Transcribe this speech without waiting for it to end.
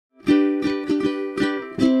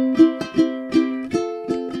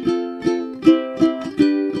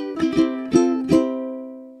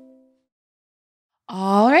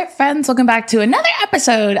friends. Welcome back to another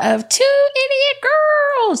episode of Two Idiot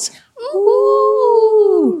Girls.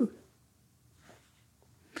 Ooh.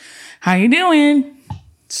 How you doing?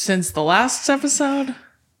 Since the last episode?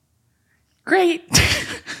 Great.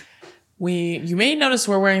 You may notice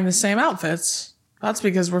we're wearing the same outfits. That's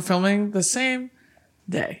because we're filming the same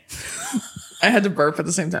day. I had to burp at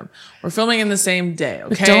the same time. We're filming in the same day,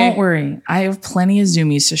 okay? But don't worry. I have plenty of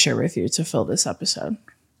Zoomies to share with you to fill this episode.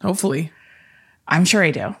 Hopefully. I'm sure I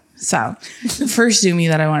do. So, the first Zoomie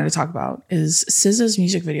that I wanted to talk about is SZA's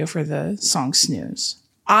music video for the song Snooze.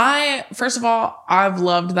 First of all, I've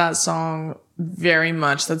loved that song very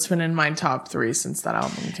much. That's been in my top 3 since that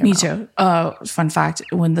album came out. Me too. Fun fact,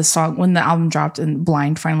 when the album dropped and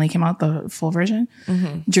Blind finally came out, the full version,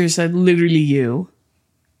 Drew said, literally you.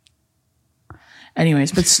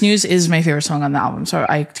 Anyways, but Snooze is my favorite song on the album, so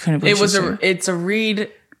I couldn't believe it's a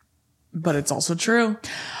read, but it's also true.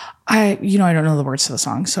 I don't know the words to the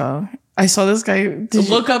song, so I saw this guy.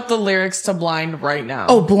 Look up the lyrics to Blind right now.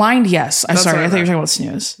 Oh, Blind, yes. I'm sorry. I thought you were talking about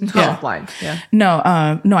Snooze. No, yeah. Blind, yeah. No,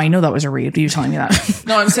 I know that was a read. Are you telling me that?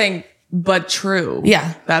 No, I'm saying, but true.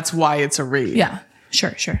 Yeah. That's why it's a read. Yeah.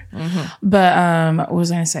 Sure. But what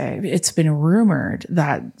was I going to say? It's been rumored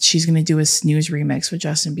that she's going to do a Snooze remix with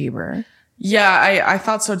Justin Bieber. Yeah, I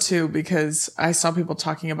thought so too, because I saw people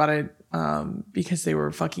talking about it because they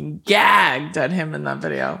were fucking gagged at him in that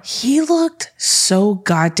video. He looked so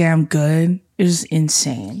goddamn good. It was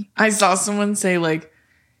insane. I saw someone say, like,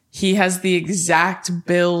 he has the exact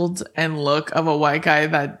build and look of a white guy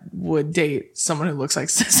that would date someone who looks like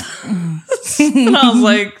SZA. And I was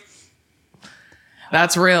like,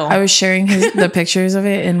 that's real. I was sharing the pictures of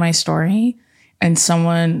it in my story, and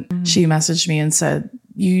someone, she messaged me and said,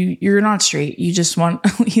 You're not straight. You just want,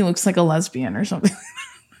 he looks like a lesbian or something.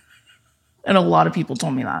 And a lot of people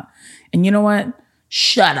told me that. And you know what?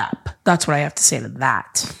 Shut up. That's what I have to say to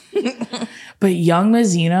that. But Young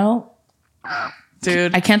Mazzino,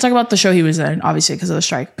 dude, I can't talk about the show he was in, obviously, because of the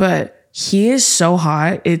strike, but he is so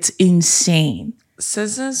hot. It's insane.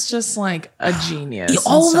 SZA's just like a genius.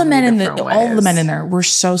 All the men in there were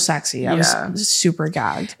so sexy. I was super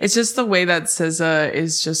gagged. It's just the way that SZA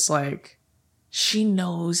is just like, she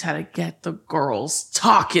knows how to get the girls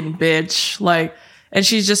talking, bitch. Like, and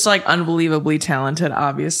she's just like unbelievably talented,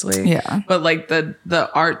 obviously. Yeah. But like the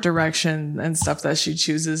art direction and stuff that she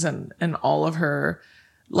chooses and all of her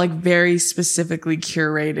like very specifically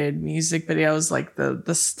curated music videos, like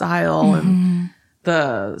the style and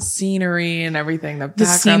the scenery and everything, the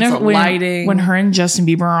backgrounds, the lighting. When her and Justin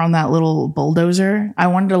Bieber are on that little bulldozer, I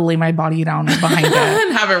wanted to lay my body down behind it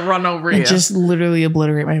and have it run over you. And just literally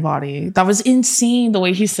obliterate my body. That was insane, the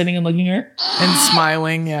way he's sitting and looking at her. And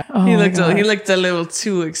smiling, yeah. Oh he looked a little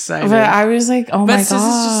too excited. But I was like, oh my god. But SZA's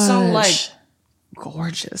just so like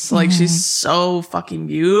gorgeous. Like she's so fucking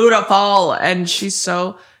beautiful. And she's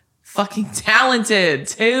so fucking talented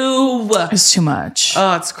too. It's too much.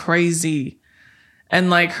 Oh, it's crazy. And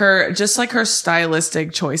like her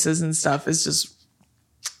stylistic choices and stuff is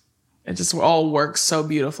it just all works so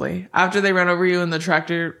beautifully. After they run over you in the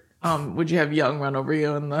tractor, would you have Young run over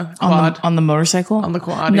you in the quad? On the motorcycle? On the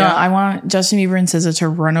quad, no, yeah. I want Justin Bieber and SZA to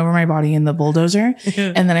run over my body in the bulldozer.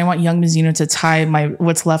 And then I want Young Mazzino to tie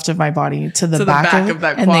what's left of my body to the back of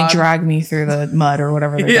that quad. And they drag me through the mud or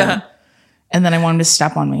whatever they're doing. And then I want him to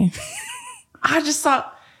step on me. I just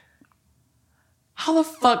thought, how the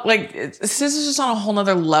fuck, like, SZA's just on a whole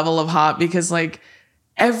nother level of hot because, like,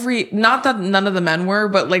 not that none of the men were,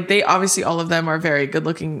 but, like, they obviously, all of them are very good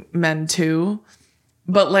looking men too.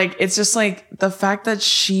 But, like, it's just, like, the fact that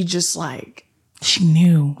she just, like, she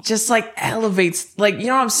knew. Just, like, elevates, like, you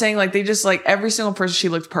know what I'm saying? Like, they just, like, every single person she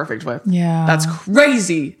looked perfect with. Yeah. That's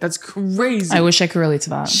crazy. That's crazy. I wish I could relate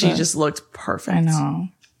to that. She just looked perfect. I know.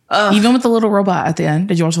 Even with the little robot at the end.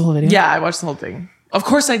 Did you watch the whole video? Yeah, I watched the whole thing. Of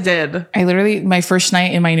course I did. I literally, my first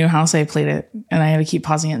night in my new house, I played it and I had to keep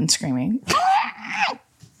pausing it and screaming.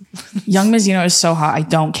 Young Mazzino is so hot. I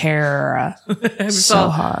don't care. So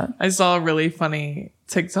hot. I saw a really funny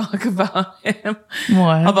TikTok about him.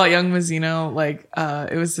 What? About Young Mazzino. Like,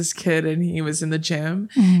 it was this kid and he was in the gym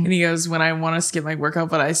and he goes, when I want to skip my workout,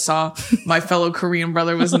 but I saw my fellow Korean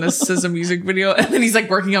brother was in a SZA music video and then he's like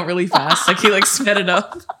working out really fast. Like he like sped it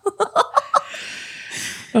up.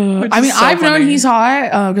 I mean, I've known he's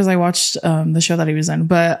hot because I watched the show that he was in,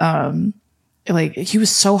 but like he was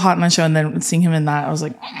so hot in that show, and then seeing him in that, I was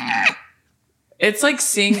like, it's like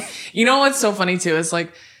seeing. You know what's so funny too is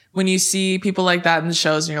like when you see people like that in the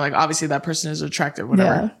shows, and you're like, obviously that person is attractive,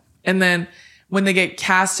 whatever, and then when they get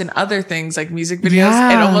cast in other things like music videos,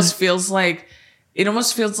 it almost feels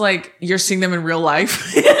like you're seeing them in real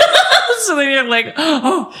life. So then you're like,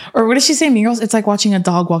 oh. Or what did she say? Mean Girls? It's like watching a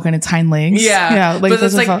dog walk on its hind legs. Yeah. Like, but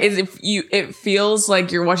it's like, it feels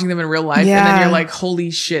like you're watching them in real life. And then you're like,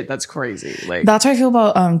 holy shit, that's crazy. Like, that's how I feel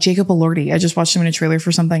about Jacob Elordi. I just watched him in a trailer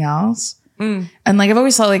for something else. And like, I've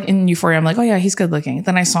always thought like in Euphoria, I'm like, oh yeah, he's good looking.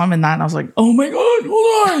 Then I saw him in that and I was like, oh my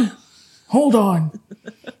God, hold on.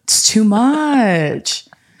 It's too much.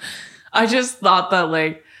 I just thought that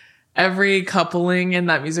like every coupling in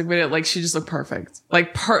that music video, like she just looked perfect.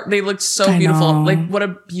 Like they looked so beautiful. Like what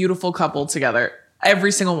a beautiful couple together.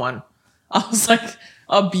 Every single one. I was like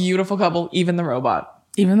a beautiful couple. Even the robot.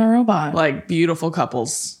 Like beautiful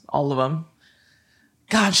couples. All of them.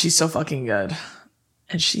 God, she's so fucking good.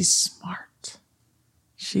 And she's smart.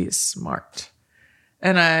 She is smart.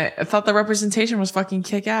 And I thought the representation was fucking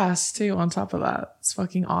kick ass too on top of that. It's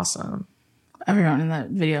fucking awesome. Everyone in that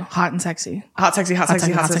video. Hot and sexy. Hot, sexy.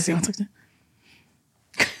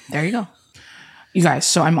 There you go. You guys,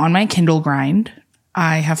 so I'm on my Kindle grind.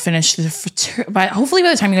 I have finished but hopefully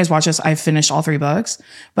by the time you guys watch this, I've finished all 3 books.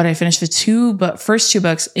 But I finished the first 2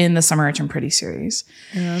 books in the Summer Urchin Pretty series.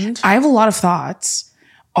 And I have a lot of thoughts.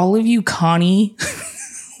 All of you Connie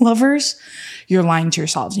lovers, you're lying to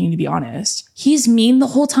yourselves. You need to be honest. He's mean the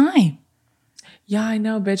whole time. Yeah, I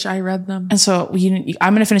know, bitch. I read them. And so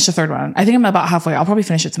I'm going to finish the 3rd one. I think I'm about halfway. I'll probably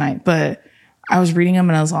finish it tonight. But I was reading them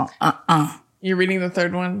and I was like, You're reading the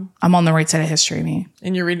 3rd one? I'm on the right side of history, me.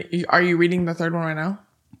 And are you reading the 3rd one right now?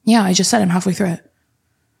 Yeah, I just said I'm halfway through it.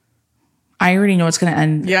 I already know it's going to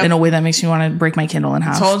end in a way that makes me want to break my Kindle in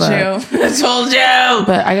half. I told you.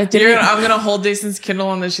 But I'm going to hold Jason's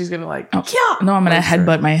Kindle and then she's going to like, no, I'm going to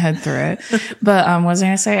headbutt my head through it. But what was I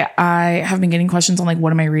going to say? I have been getting questions on like,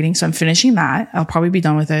 what am I reading? So I'm finishing that. I'll probably be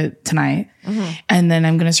done with it tonight. And then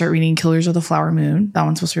I'm going to start reading Killers of the Flower Moon. That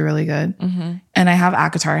one's supposed to be really good. And I have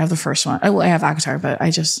ACOTAR. I have the first one. I have ACOTAR, but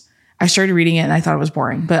I started reading it and I thought it was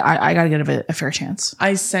boring, but I got to give it a fair chance.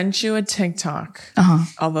 I sent you a TikTok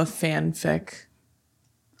of a fanfic.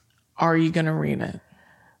 Are you going to read it?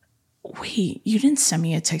 Wait, you didn't send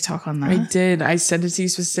me a TikTok on that? I did. I sent it to you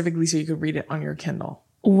specifically so you could read it on your Kindle.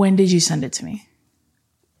 When did you send it to me?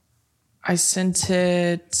 I sent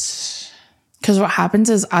it... Because what happens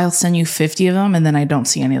is I'll send you 50 of them and then I don't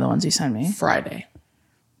see any of the ones you send me. Friday.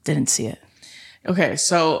 Didn't see it. Okay,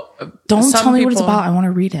 so don't tell me what it's about. I want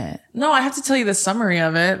to read it. No, I have to tell you the summary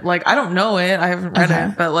of it. Like, I don't know it. I haven't read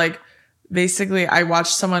it, but like, basically, I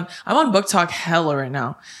watched someone. I'm on Book Talk hella right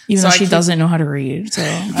now, even though she doesn't know how to read. So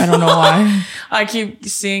I don't know why. I keep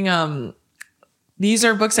seeing these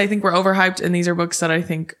are books I think were overhyped, and these are books that I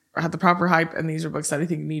think had the proper hype, and these are books that I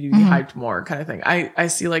think need to be hyped more, kind of thing. I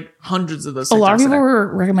see like hundreds of those. A lot of people were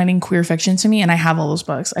recommending queer fiction to me, and I have all those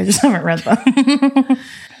books. I just haven't read them.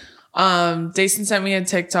 Jason sent me a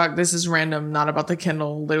TikTok. This is random, not about the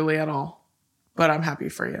Kindle, literally at all. But I'm happy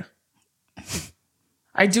for you.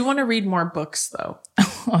 I do want to read more books though.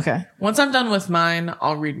 Okay. Once I'm done with mine,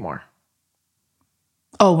 I'll read more.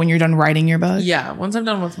 Oh, when you're done writing your book? Yeah, once I'm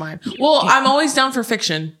done with mine. Well, I'm always down for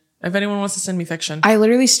fiction. If anyone wants to send me fiction. I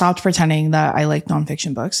literally stopped pretending that I like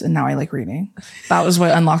nonfiction books and now I like reading. That was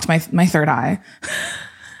what unlocked my 3rd eye.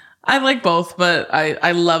 I like both, but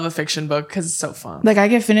I love a fiction book because it's so fun. Like I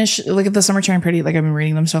get finished, look at the Summer Urchin Pretty, like I've been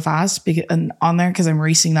reading them so fast and on there because I'm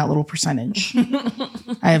racing that little percentage.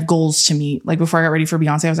 I have goals to meet. Like before I got ready for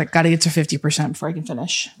Beyonce, I was like, gotta get to 50% before I can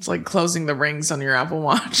finish. It's like closing the rings on your Apple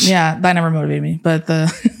Watch. Yeah, that never motivated me. But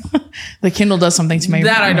the Kindle does something to me.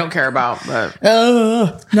 That I don't care about, but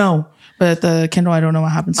no. But the Kindle, I don't know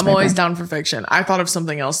what happens to I'm always down for fiction. I thought of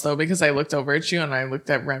something else though, because I looked over at you and I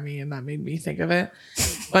looked at Remy and that made me think of it.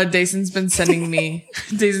 But Jason's been sending me.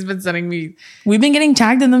 We've been getting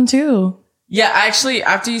tagged in them too. Yeah, actually,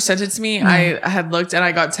 after you sent it to me, I had looked and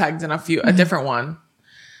I got tagged in a different one.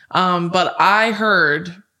 But I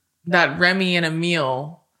heard that Remy and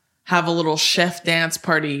Emil have a little chef dance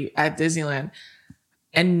party at Disneyland.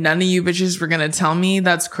 And none of you bitches were going to tell me.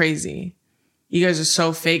 That's crazy. You guys are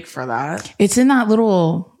so fake for that. It's in that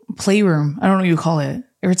little playroom. I don't know what you call it.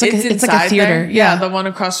 Or it's like a theater. There? Yeah, the one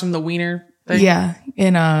across from the Wiener thing. Yeah,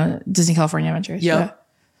 in Disney California Adventures. Yep.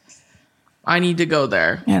 Yeah. I need to go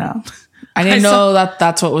there. You know, I didn't know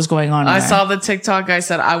that's what was going on. I saw the TikTok. I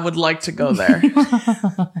said I would like to go there.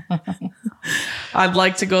 I'd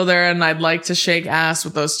like to go there and I'd like to shake ass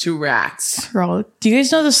with those 2 rats. Girl, do you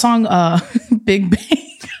guys know the song Big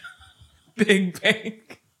Bang? Big Bang.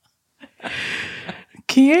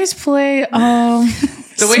 Can you guys play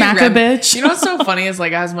the way Smack a Bitch? You know what's so funny is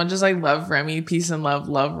like as much as I love Remy, peace and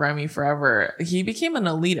love Remy forever, he became an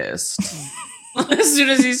elitist as soon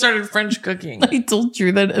as he started French cooking. I told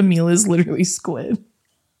you that Emil is literally squid.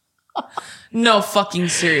 No fucking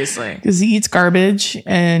seriously. Because he eats garbage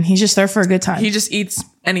and he's just there for a good time. He just eats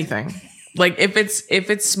anything. Like if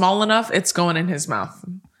it's small enough, it's going in his mouth.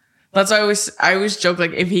 That's why I always joke,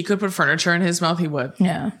 like if he could put furniture in his mouth, he would.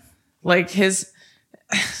 Yeah. Like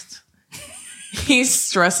he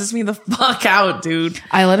stresses me the fuck out, dude.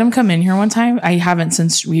 I let him come in here one time. I haven't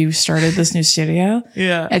since we started this new studio.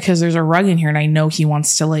 Yeah. Because there's a rug in here and I know he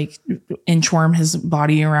wants to like inchworm his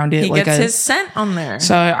body around it. He gets his scent on there.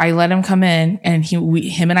 So I let him come in and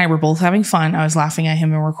him and I were both having fun. I was laughing at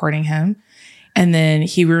him and recording him. And then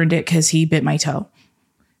he ruined it because he bit my toe.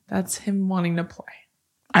 That's him wanting to play.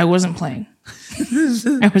 I wasn't playing.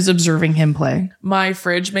 I was observing him play. My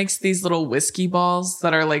fridge makes these little whiskey balls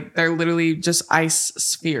that are like, they're literally just ice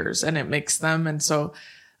spheres and it makes them. And so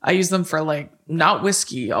I use them for like, not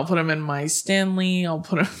whiskey. I'll put them in my Stanley. I'll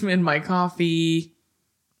put them in my coffee.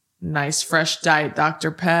 Nice fresh diet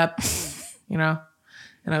Dr. Pep, you know,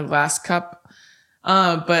 in a glass cup.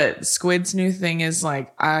 But Squid's new thing is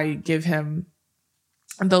like, I give him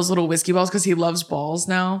those little whiskey balls because he loves balls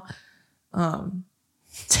now.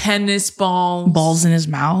 Tennis balls in his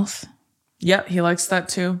mouth. Yep, he likes that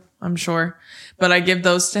too, I'm sure. But I give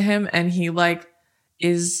those to him and he like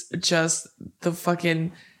is just the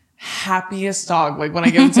fucking happiest dog. Like when I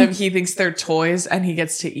give them to him, he thinks they're toys and he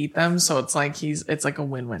gets to eat them. So it's like it's like a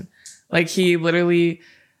win-win. Like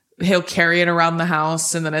he'll carry it around the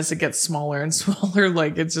house and then as it gets smaller and smaller,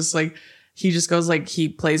 like it's just like he just goes like he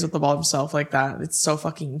plays with the ball himself like that. It's so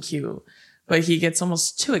fucking cute. But he gets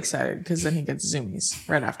almost too excited because then he gets zoomies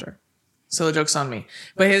right after. So the joke's on me.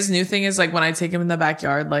 But his new thing is like when I take him in the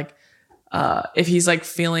backyard, like if he's like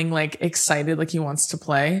feeling like excited, like he wants to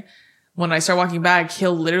play, when I start walking back,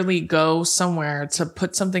 he'll literally go somewhere to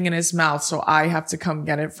put something in his mouth. So I have to come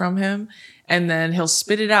get it from him. And then he'll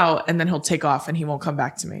spit it out and then he'll take off and he won't come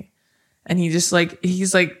back to me. And he's like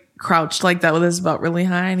crouched like that with his butt really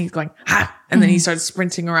high and he's going, ha! And then he starts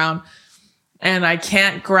sprinting around and I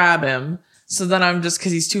can't grab him. So then I'm just,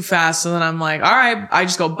 cause he's too fast. So then I'm like, all right, I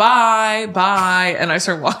just go, bye. And I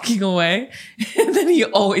start walking away. And then he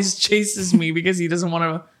always chases me because he doesn't want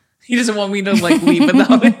me to like leave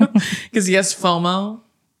without him because he has FOMO.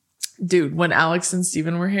 Dude, when Alex and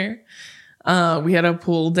Steven were here, we had a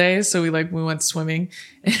pool day. So we went swimming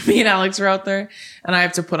and me and Alex were out there and I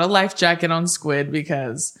have to put a life jacket on Squid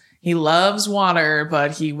because he loves water,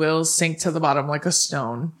 but he will sink to the bottom like a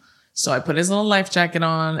stone. So I put his little life jacket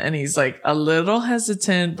on and he's like a little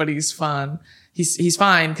hesitant, but he's fun. He's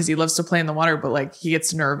fine because he loves to play in the water, but like he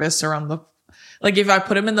gets nervous around like if I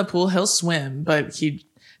put him in the pool, he'll swim, but he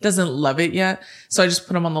doesn't love it yet. So I just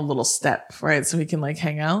put him on the little step, right? So he can like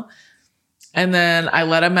hang out. And then I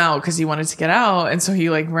let him out because he wanted to get out. And so he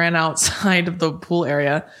like ran outside of the pool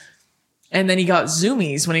area. And then he got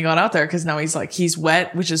zoomies when he got out there because now he's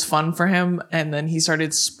wet, which is fun for him. And then he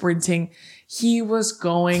started sprinting. He was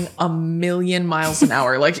going 1,000,000 miles an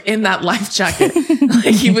hour, like in that life jacket.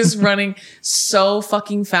 Like he was running so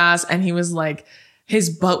fucking fast. And he was like, his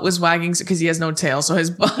butt was wagging because he has no tail. So his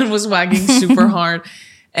butt was wagging super hard.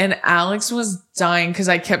 And Alex was dying because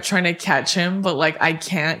I kept trying to catch him, but like I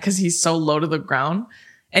can't because he's so low to the ground.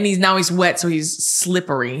 And he's wet, so he's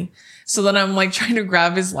slippery. So then I'm like trying to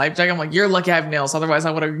grab his life jacket. I'm like, you're lucky I have nails. Otherwise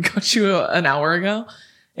I would have got you an hour ago.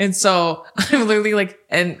 And so I'm literally like,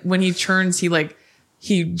 and when he turns,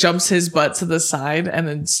 he jumps his butt to the side and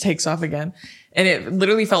then takes off again. And it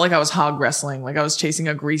literally felt like I was hog wrestling. Like I was chasing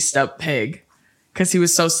a greased up pig because he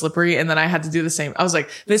was so slippery. And then I had to do the same. I was like,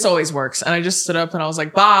 this always works. And I just stood up and I was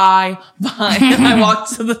like, bye. And I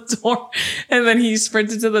walked to the door and then he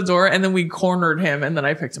sprinted to the door and then we cornered him and then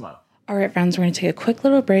I picked him up. All right, friends, we're going to take a quick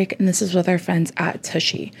little break, and this is with our friends at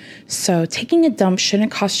Tushy. So taking a dump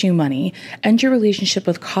shouldn't cost you money. End your relationship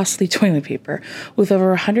with costly toilet paper. With over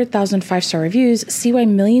 100,000 5-star reviews, see why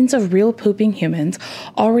millions of real pooping humans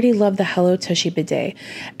already love the Hello Tushy bidet.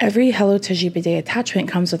 Every Hello Tushy bidet attachment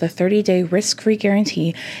comes with a 30-day risk-free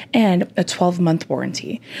guarantee and a 12-month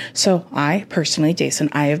warranty. So I, personally, Jason,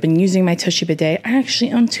 I have been using my Tushy bidet. I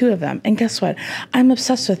actually own 2 of them, and guess what? I'm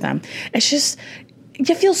obsessed with them. It's just...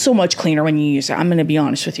 you feel so much cleaner when you use it, I'm going to be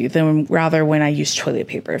honest with you, than rather when I use toilet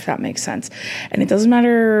paper, if that makes sense. And it doesn't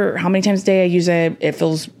matter how many times a day I use it, it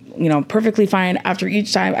feels perfectly fine. After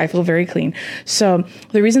each time, I feel very clean. So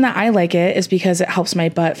the reason that I like it is because it helps my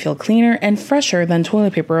butt feel cleaner and fresher than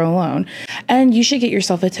toilet paper alone. And you should get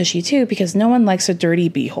yourself a Tushy too, because no one likes a dirty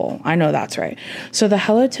beehole. I know that's right. So the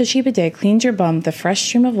Hello Tushy bidet cleans your bum with a fresh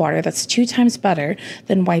stream of water that's 2 times better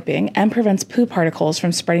than wiping and prevents poo particles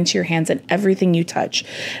from spreading to your hands and everything you touch.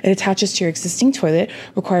 It attaches to your existing toilet,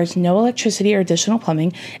 requires no electricity or additional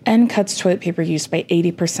plumbing, and cuts toilet paper use by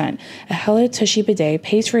 80%. A Hello Tushy bidet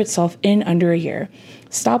pays for itself in under a year.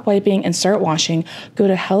 Stop wiping and start washing. Go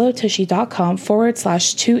to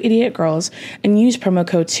hellotushy.com/2idiotgirls and use promo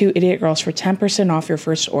code 2idiotgirls for 10% off your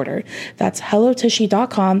first order. That's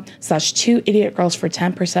hellotushy.com/2idiotgirls for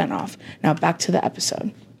 10% off. Now back to the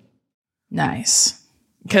episode. Nice.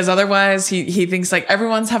 Because otherwise he thinks like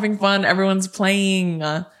everyone's having fun, everyone's playing,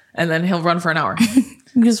 and then he'll run for an hour.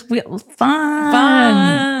 Because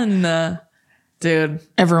Fun. Dude.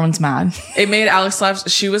 Everyone's mad. It made Alex laugh.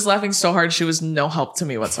 She was laughing so hard, she was no help to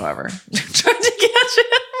me whatsoever. Trying to catch him.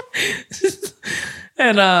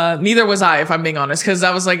 And neither was I, if I'm being honest. Because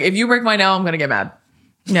I was like, if you break my nail, I'm going to get mad.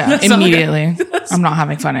 Yeah, immediately. I'm not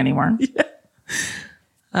having fun anymore. Yeah.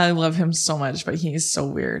 I love him so much, but he's so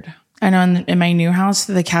weird. I know in my new house,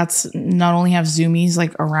 the cats not only have zoomies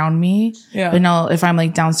like around me, but now if I'm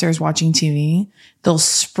like downstairs watching TV, they'll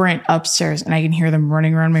sprint upstairs and I can hear them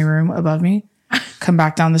running around my room above me, come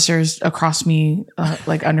back down the stairs across me,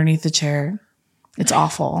 like underneath the chair. It's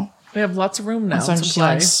awful. We have lots of room now. So I'm just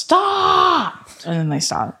like, stop. And then they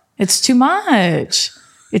stop. It's too much.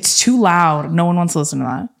 It's too loud. No one wants to listen to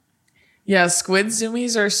that. Yeah, squid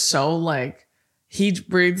zoomies are so like, he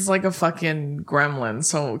breathes like a fucking gremlin.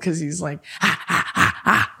 So, cause he's like,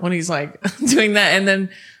 when he's like doing that. And then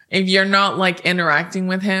if you're not like interacting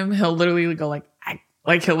with him, he'll literally go like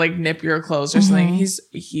he'll like nip your clothes or something.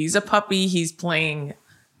 He's a puppy. He's playing.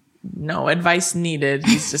 No advice needed.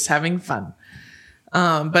 He's just having fun.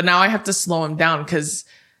 But now I have to slow him down cause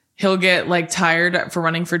he'll get like tired for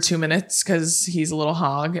running for 2 minutes cause he's a little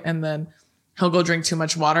hog. And then he'll go drink too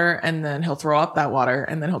much water and then he'll throw up that water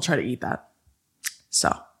and then he'll try to eat that. So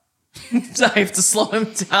I have to slow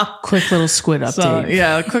him down. Quick little squid update. So,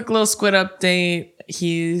 yeah, a quick little squid update.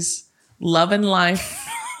 He's loving life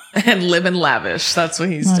and living lavish. That's what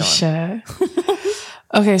he's doing. Shit.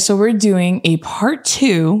 Okay, so we're doing a part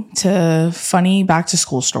 2 to funny back to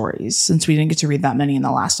school stories since we didn't get to read that many in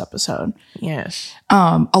the last episode. Yes.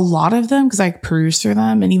 A lot of them, because I perused through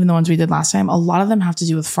them, and even the ones we did last time, a lot of them have to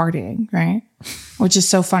do with farting, right? Which is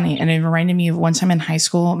so funny. And it reminded me of one time in high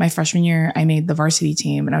school, my freshman year, I made the varsity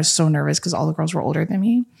team, and I was so nervous because all the girls were older than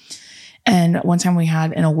me. And one time we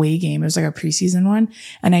had an away game. It was like a preseason one,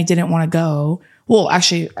 and I didn't want to go. Well,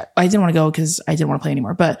 actually, I didn't want to go because I didn't want to play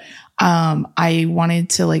anymore. But I wanted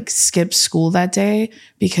to like skip school that day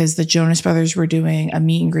because the Jonas Brothers were doing a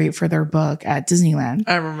meet and greet for their book at Disneyland.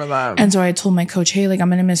 I remember that. And so I told my coach, hey, like I'm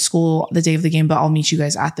going to miss school the day of the game, but I'll meet you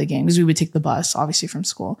guys at the game because we would take the bus, obviously, from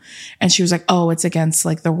school. And she was like, oh, it's against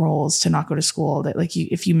like the rules to not go to school. That like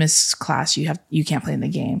if you miss class, you can't play in the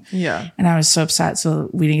game. Yeah. And I was so upset. So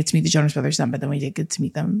we didn't get to meet the Jonas Brothers then, but then we did get to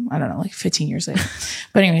meet them, I don't know, like 15 years later.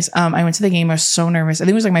 But anyways, I went to the game. I was so nervous. I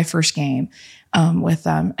think it was like my first game with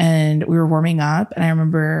them, and we were warming up, and I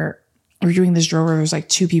remember we were doing this drill where there was like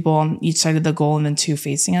 2 people on each side of the goal and then 2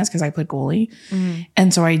 facing us because I played goalie.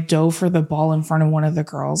 And so I dove for the ball in front of one of the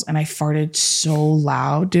girls and I farted so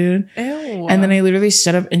loud, dude. Ew. And then I literally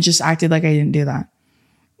stood up and just acted like I didn't do that.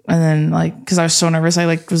 And then like, because I was so nervous, I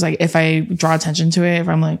like was like, if I draw attention to it, if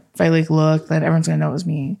I like look, then everyone's gonna know it was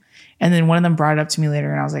me. And then one of them brought it up to me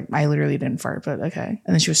later and I was like, I literally didn't fart, but okay.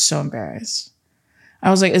 And then she was so embarrassed. I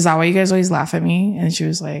was like, is that why you guys always laugh at me? And she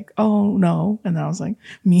was like, oh, no. And then I was like,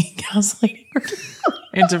 me gaslighting her.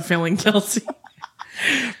 Into feeling guilty.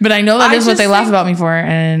 But I know that is what they laugh about me for,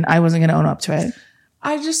 and I wasn't going to own up to it.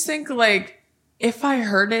 I just think, like, if I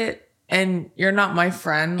heard it and you're not my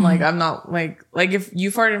friend, like, I'm not, like if you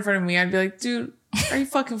farted in front of me, I'd be like, dude, are you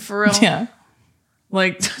fucking for real? Yeah.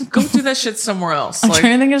 Like, go do that shit somewhere else. I'm like,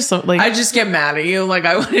 trying to think of so, like, I just get mad at you. Like,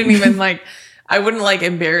 I wouldn't even, like... I wouldn't like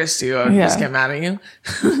embarrass you. I would just get mad at you.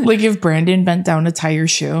 Like if Brandon bent down to tie your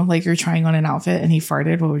shoe, like you're trying on an outfit and he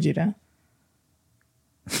farted, what would you do?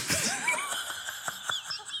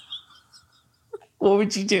 What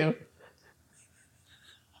would you do?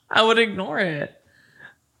 I would ignore it.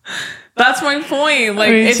 That's my point.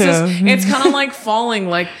 Like Me it's too. just, it's kind of like falling.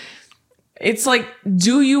 Like it's like,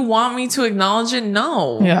 do you want me to acknowledge it?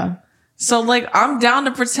 No. Yeah. So like I'm down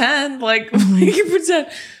to pretend. Like we can pretend.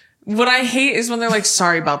 What I hate is when they're like,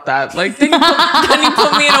 sorry about that. Like, then you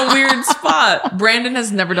put me in a weird spot. Brandon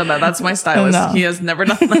has never done that. That's my stylist. No. He has never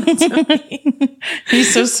done that to me.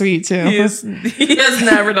 He's so sweet too. He has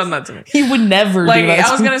never done that to me. He would never like, do that.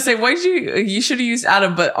 I was going to say, you should have used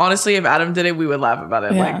Adam. But honestly, if Adam did it, we would laugh about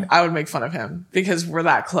it. Yeah. Like, I would make fun of him because we're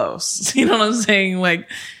that close. You know what I'm saying? Like,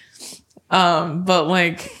 but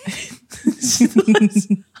like,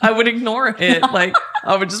 I would ignore it. Like,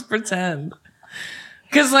 I would just pretend.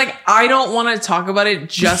 Because, like, I don't want to talk about it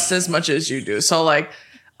just as much as you do. So, like,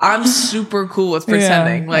 I'm super cool with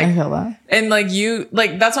pretending. Yeah, like, I feel that. and like you,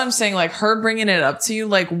 like, that's what I'm saying. Like her bringing it up to you,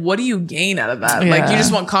 like, what do you gain out of that? Like, you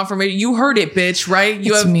just want confirmation. You heard it, bitch, right?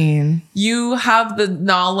 It's mean. You have the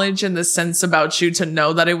knowledge and the sense about you to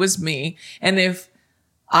know that it was me. And if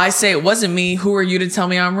I say it wasn't me, who are you to tell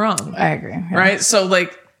me I'm wrong? I agree. Yeah. Right? So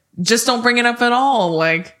like, just don't bring it up at all.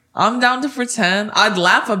 Like, I'm down to pretend. I'd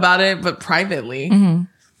laugh about it, but privately. Mm-hmm.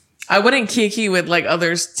 I wouldn't kiki with like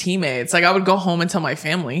others' teammates. Like I would go home and tell my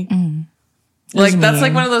family. Mm-hmm. Like that's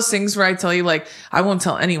like one of those things where I tell you like I won't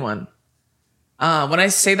tell anyone. When I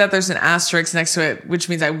say that, there's an asterisk next to it, which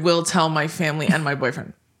means I will tell my family and my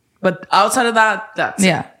boyfriend. But outside of that, that's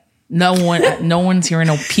it. No one's hearing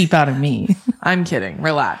no peep out of me. I'm kidding.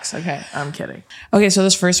 Relax. Okay, I'm kidding. Okay, so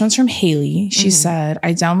this first one's from Haley. She said,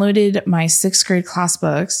 I downloaded my 6th grade class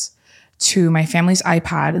books to my family's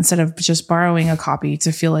iPad instead of just borrowing a copy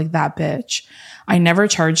to feel like that bitch. I never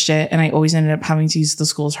charged it, and I always ended up having to use the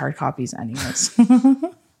school's hard copies anyways.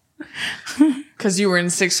 Because you were in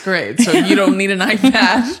 6th grade, so you don't need an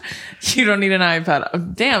iPad. You don't need an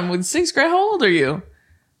iPad. Damn, with 6th grade, how old are you?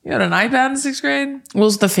 You had an iPad in 6th grade? Well,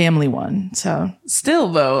 it's the family one, so.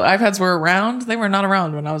 Still, though, iPads were around. They were not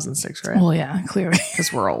around when I was in 6th grade. Well, yeah, clearly.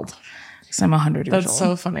 Because we're old. Because I'm 100 years old. That's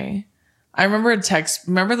so funny. I remember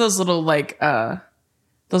remember those little, like,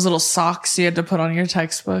 those little socks you had to put on your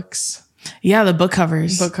textbooks? Yeah, the book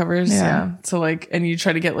covers. Book covers, yeah. So, like, and you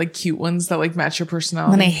try to get, like, cute ones that, like, match your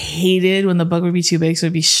personality. And I hated when the book would be too big, so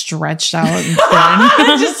it'd be stretched out and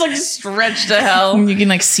thin. Just, like, stretched to hell. And you can,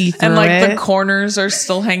 like, see through and, like, it. the corners are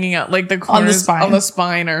still hanging out. Like, the corners on the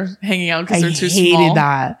spine are hanging out because they're too small. I hated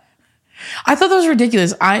that. I thought that was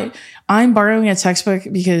ridiculous. I'm borrowing a textbook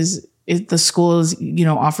because the school is,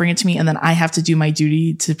 offering it to me, and then I have to do my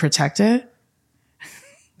duty to protect it.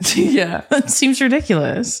 Yeah. That seems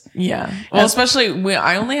ridiculous. Yeah. Well, especially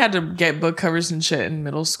I only had to get book covers and shit in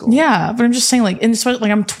middle school. Yeah. But I'm just saying, like, and especially, like,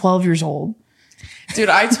 I'm 12 years old. Dude,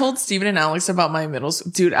 I told Steven and Alex about my middle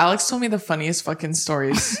school. Dude, Alex told me the funniest fucking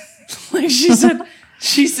stories. Like, she said,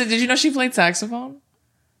 did you know she played saxophone?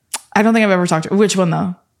 I don't think I've ever talked to her. Which one,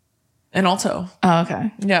 though? An alto. Oh,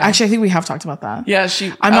 okay. Yeah. Actually, I think we have talked about that. Yeah,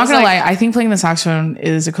 I'm not gonna lie. I think playing the saxophone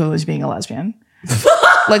is equivalent to being a lesbian.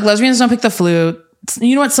 Like, lesbians don't pick the flute.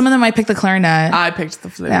 You know what? Some of them might pick the clarinet. I picked the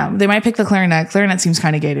flute. Yeah, they might pick the clarinet. Clarinet seems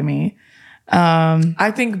kind of gay to me.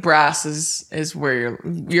 I think brass is where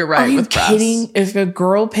you're right. Are you with kidding? Brass. If a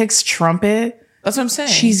girl picks trumpet, that's what I'm saying.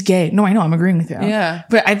 She's gay. No, I know. I'm agreeing with you. Yeah,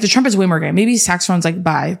 but the trumpet's way more gay. Maybe saxophone's like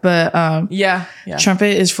bi, but yeah.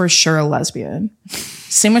 Trumpet is for sure a lesbian.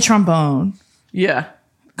 Same with trombone. Yeah,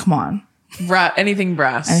 come on. Anything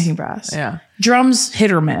brass. Anything brass. Yeah. Drums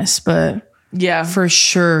hit or miss, but yeah, for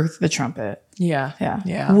sure the trumpet. Yeah.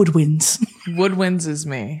 Woodwinds. Woodwinds is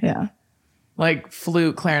me. Yeah. Like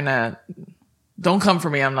flute, clarinet. Don't come for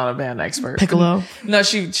me. I'm not a band expert. Piccolo. No,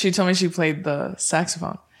 she told me she played the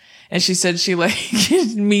saxophone. And she said she like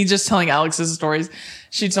me just telling Alex's stories.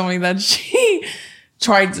 She told me that she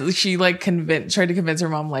tried to convince her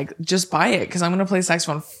mom, like, just buy it because I'm gonna play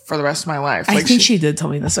saxophone for the rest of my life. Like, I think she did tell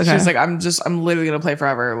me this. Okay. She was like, I'm literally gonna play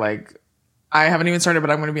forever. Like, I haven't even started, but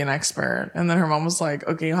I'm gonna be an expert. And then her mom was like,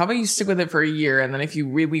 okay, how about you stick with it for a year, and then if you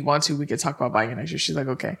really want to, we could talk about buying it next year. She's like,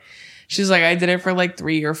 okay. She's like, I did it for like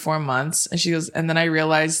 3 or 4 months. And she goes, and then I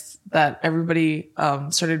realized that everybody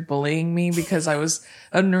started bullying me because I was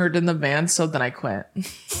a nerd in the band. So then I quit. I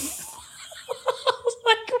was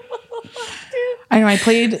like, what the fuck, dude? I know, I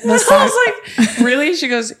played the sax. I was like, really? She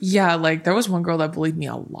goes, yeah, like there was one girl that bullied me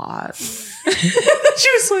a lot.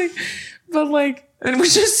 She was like, but like, and it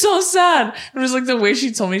was just so sad. It was like the way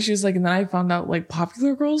she told me, she was like, and then I found out like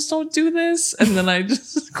popular girls don't do this. And then I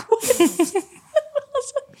just quit.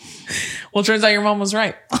 Well, turns out your mom was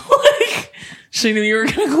right. Like, she knew you were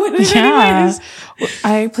going to quit it anyways.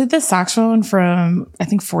 I played the saxophone from, I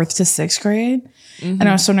think, 4th to 6th grade. Mm-hmm. And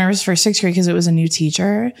I was so nervous for 6th grade because it was a new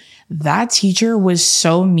teacher. That teacher was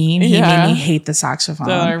so mean. He made me hate the saxophone.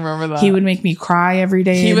 I remember that. He would make me cry every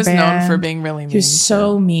day. He was known for being really mean. He was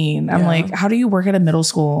so mean. I'm like, how do you work at a middle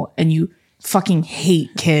school and you fucking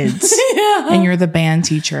hate kids? And you're the band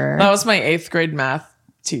teacher? That was my 8th grade math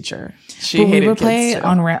teacher. But we would play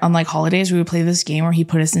on like holidays. We would play this game where he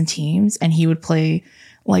put us in teams, and he would play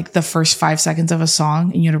like the first 5 seconds of a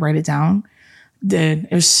song, and you had to write it down. Dude,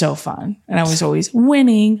 it was so fun, and I was always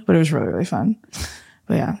winning, but it was really, really fun.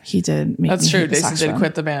 But yeah, he did. That's true. Jason did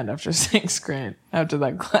quit the band after 6th grade after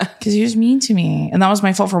that class because he was mean to me, and that was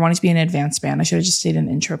my fault for wanting to be in an advanced band. I should have just stayed in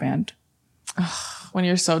an intro band. When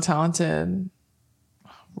you're so talented,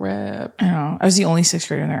 rip. I know. I was the only 6th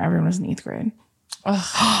grader in there. Everyone was in 8th grade.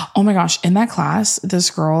 Oh my gosh. In that class,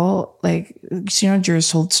 this girl, like, you know, Drew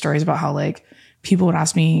told stories about how like people would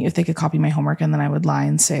ask me if they could copy my homework, and then I would lie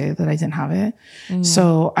and say that I didn't have it.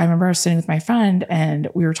 So I remember I was sitting with my friend and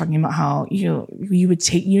we were talking about how you would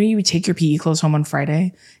take your PE clothes home on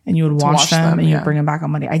Friday and you would wash them and you'd bring them back on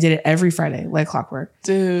Monday. I did it every Friday, like clockwork.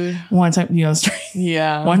 Dude. One time,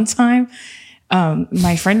 one time,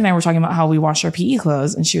 my friend and I were talking about how we wash our PE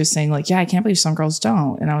clothes, and she was saying like, yeah, I can't believe some girls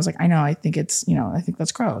don't. And I was like, I know, I think it's, I think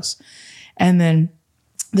that's gross. And then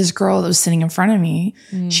this girl that was sitting in front of me,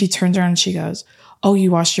 she turns around and she goes, oh,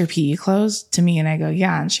 you washed your PE clothes? To me. And I go,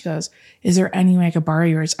 yeah. And she goes, is there any way I could borrow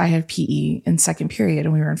yours? I have PE in second period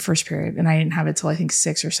and we were in first period and I didn't have it till I think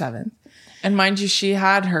 6th or 7th. And mind you, she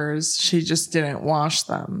had hers. She just didn't wash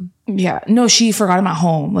them. Yeah. No, she forgot them at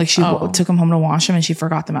home. Like she took them home to wash them and she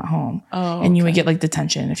forgot them at home. Oh, and you would get like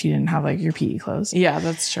detention if you didn't have like your PE clothes. Yeah,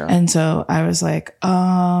 that's true. And so I was like,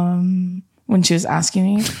 when she was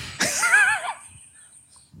asking me.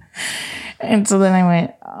 And so then I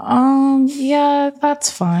went, yeah, that's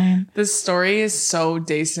fine. This story is so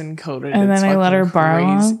Dason coded. And then I let her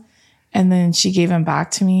borrow them. And then she gave them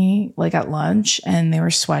back to me like at lunch and they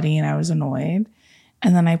were sweaty and I was annoyed.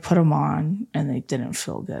 And then I put them on and they didn't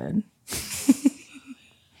feel good.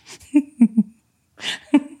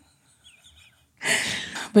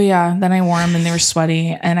 But yeah, then I wore them and they were sweaty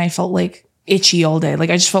and I felt like itchy all day. Like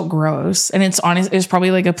I just felt gross. And it's honest, it was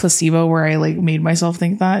probably like a placebo where I like made myself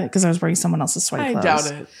think that because I was wearing someone else's sweaty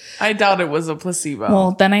clothes. I doubt it was a placebo.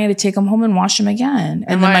 Well, then I had to take them home and wash them again.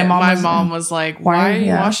 And then my mom was like, why are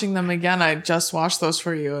you washing them again? I just washed those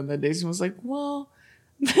for you. And then Daisy was like, well,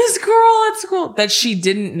 this girl at school that she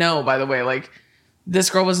didn't know, by the way, like this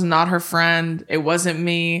girl was not her friend. It wasn't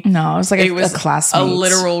me. No, it was like a classmate. A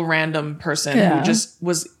literal random person who just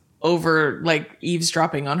was over like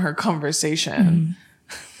eavesdropping on her conversation.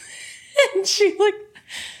 And she like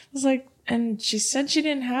was like, and she said she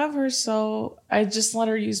didn't have her, so I just let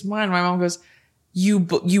her use mine. My mom goes, you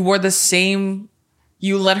wore the same,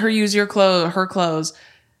 you let her use her clothes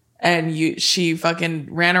and she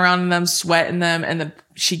fucking ran around in them, sweat in them, and then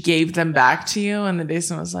she gave them back to you. And the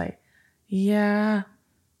Dason was like, yeah.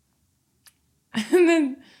 And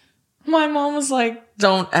then my mom was like,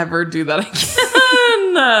 don't ever do that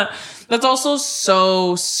again. That's also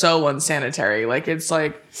so unsanitary. Like it's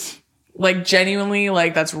like genuinely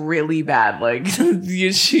like that's really bad. Like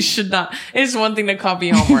she should not. It's one thing to copy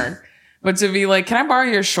homework, but to be like, can I borrow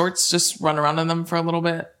your shorts? Just run around in them for a little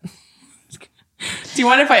bit. Do you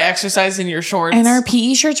mind if I exercise in your shorts? And our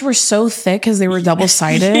PE shirts were so thick because they were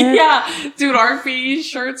double-sided. Yeah, dude, our PE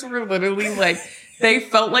shirts were literally like, they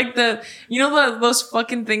felt like those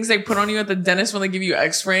fucking things they put on you at the dentist when they give you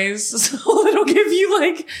x-rays. So it'll give you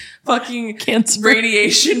like fucking cancer,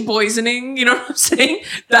 radiation poisoning. You know what I'm saying?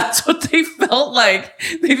 That's what they felt like.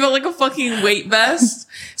 They felt like a fucking weight vest.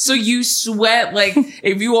 So you sweat, like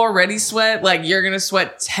if you already sweat, like you're going to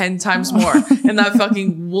sweat 10 times more in that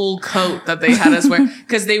fucking wool coat that they had us wear.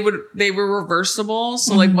 Cause they were reversible.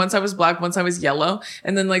 So like once I was black, once I was yellow.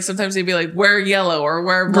 And then like sometimes they'd be like, wear yellow or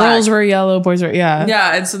wear black. Girls wear yellow, boys wear, yeah.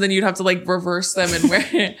 Yeah, and so then you'd have to like reverse them and wear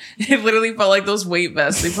it. It literally felt like those weight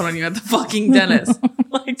vests they put on you at the fucking dentist,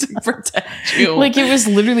 like to protect you. Like it was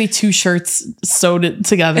literally 2 shirts sewed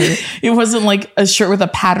together. It wasn't like a shirt with a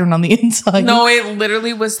pattern on the inside. No, it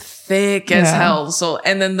literally was thick as hell. So,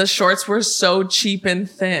 and then the shorts were so cheap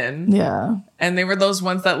and thin. Yeah, and they were those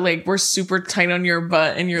ones that like were super tight on your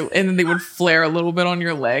butt and then they would flare a little bit on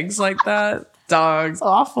your legs like that. Dogs, it's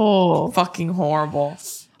awful, fucking horrible.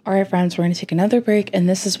 All right, friends, we're going to take another break, and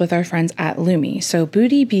this is with our friends at Lumi. So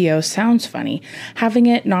Booty BO sounds funny. Having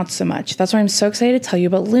it, not so much. That's why I'm so excited to tell you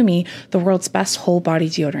about Lumi, the world's best whole body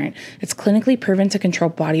deodorant. It's clinically proven to control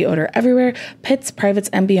body odor everywhere, pits, privates,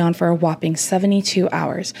 and beyond for a whopping 72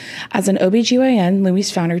 hours. As an OBGYN, Lumi's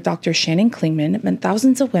founder, Dr. Shannon Klingman, met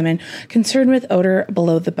thousands of women concerned with odor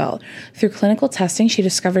below the belt. Through clinical testing, she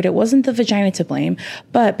discovered it wasn't the vagina to blame,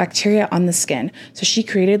 but bacteria on the skin. So she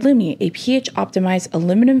created Lumi, a pH-optimized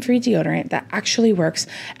aluminum-free deodorant that actually works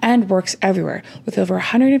and works everywhere, with over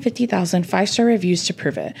 150,000 5-star reviews to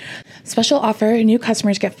prove it. Special offer, new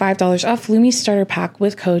customers get $5 off Lumi's starter pack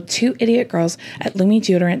with code 2idiotgirls at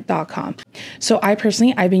lumideodorant.com. So I've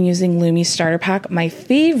been using Lumi's starter pack. My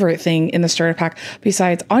favorite thing in the starter pack,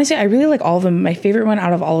 besides, honestly, I really like all of them. My favorite one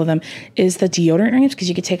out of all of them is the deodorant rings, because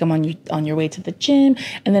you could take them on your way to the gym,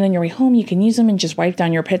 and then on your way home, you can use them and just wipe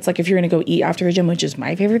down your pits. Like if you're going to go eat after the gym, which is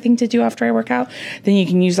my favorite thing to do after I work out, then you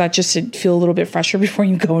can use that just to feel a little bit fresher before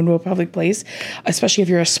you go into a public place, especially if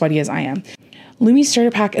you're as sweaty as I am. Lumi Starter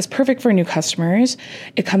Pack is perfect for new customers.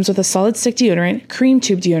 It comes with a solid stick deodorant, cream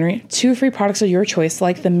tube deodorant, 2 free products of your choice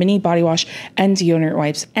like the mini body wash and deodorant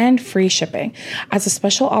wipes, and free shipping. As a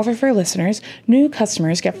special offer for listeners, new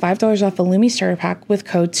customers get $5 off the Lumi Starter Pack with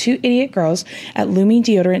code 2idiotgirls at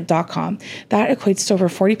lumideodorant.com. That equates to over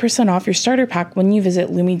 40% off your starter pack when you visit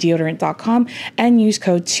lumideodorant.com and use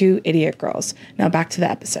code 2idiotgirls. Now back to the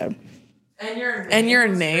episode. And your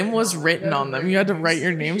name was written on them. You had to write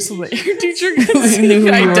your name so that your teacher could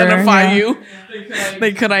identify you.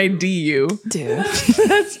 They could ID you. Dude.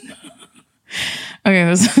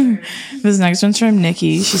 Okay, this next one's from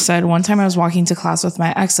Nikki. She said, one time I was walking to class with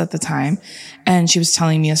my ex at the time, and she was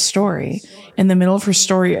telling me a story. In the middle of her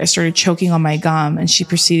story, I started choking on my gum, and she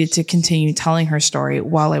proceeded to continue telling her story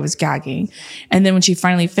while I was gagging. And then when she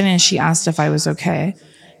finally finished, she asked if I was okay.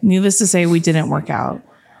 Needless to say, we didn't work out.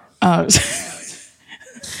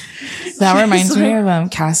 That reminds me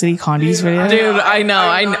of Cassidy Condi's video. Dude, I know.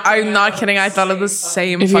 I'm not kidding. I thought of the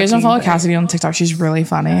same. If you guys don't follow Cassidy on TikTok, she's really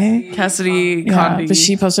funny. Cassidy Yeah, Condi. but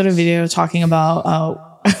she posted a video talking about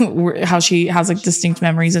how she has like distinct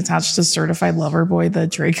memories attached to Certified Lover Boy, the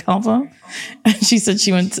Drake album. And she said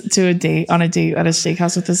she went to a date at a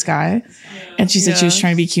steakhouse with this guy. And she said she was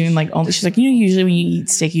trying to be cute and like only she's like, usually when you eat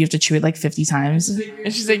steak, you have to chew it like 50 times.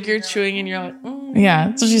 And she's like, you're chewing and you're like,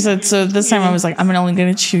 Yeah. So she said, so this time I was like, I'm only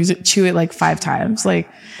going to chew it like 5 times. Like,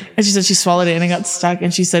 and she said she swallowed it and it got stuck.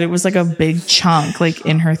 And she said it was like a big chunk like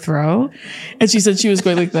in her throat. And she said she was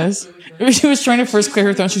going like this. She was trying to first clear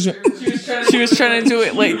her throat. She was trying to do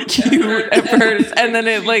it like cute at first. And then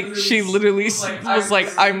it like, she literally was like,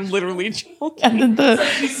 I'm literally choking. And then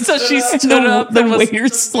so she stood up. The waiter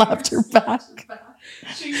slapped her back.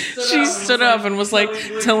 She stood up and was like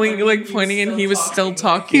pointing, and he was still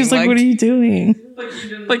talking. He was like, what are you doing?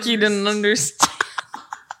 Like he didn't understand.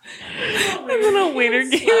 And then a waiter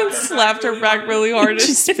came and slapped her back really hard, and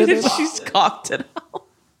she coughed it out.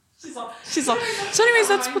 She's all. So, anyways,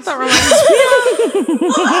 that's what that reminds me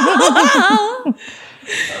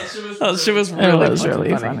of. Oh, she was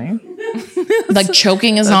really funny. Like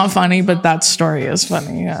choking is not funny, but that story is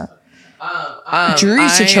funny. Yeah. Drew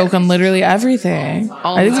used to choke on literally everything.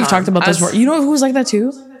 I think we've talked about this before. You know who was like that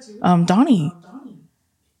too? Donnie.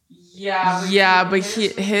 Yeah, but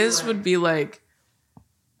his would be like.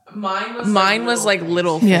 Mine was like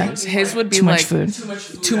little things. His would be too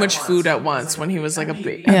much food at once when he was like a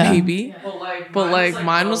baby. But like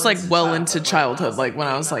mine was like well into childhood, like when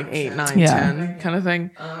I was like 8, 9, 10 kind of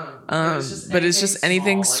thing. But it's just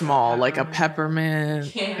anything small, like a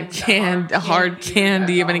peppermint, a hard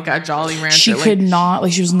candy of any kind, Jolly Rancher. She could not,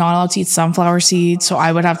 like she was not allowed to eat sunflower seeds, so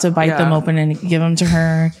I would have to bite them open and give them to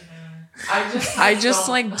her. I just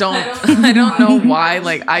like I don't know why,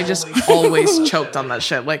 like I just always choked on that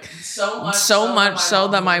shit, like so much so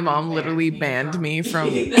that my mom literally banned me from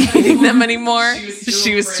eating them anymore.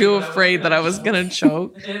 She was too afraid that I was gonna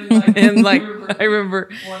choke. And like I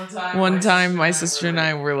remember one time my sister and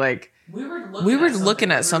I were like, we were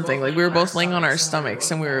looking at something, like we were both laying on our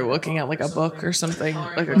stomachs and we were looking at like a book or something,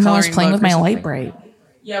 like a coloring book. I was playing with my light bright.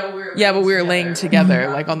 Yeah, but we were laying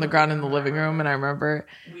together, like on the ground in the living room, and I remember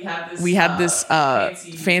we had this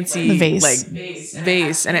fancy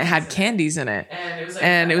vase, and it had candies in it,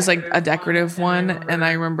 and it was like a decorative one. And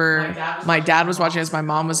I remember my dad was watching as my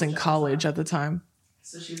mom was in college at the time.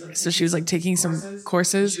 So she was like taking some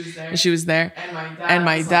courses, and she was there, and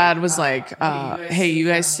my dad was like, hey, you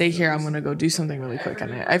guys stay here, I'm gonna go do something really quick.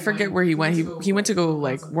 And I forget where he went. He went to go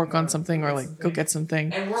like work on something or like go get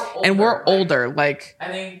something. And we're older, like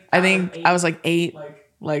I think I was like 8,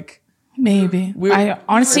 like maybe. I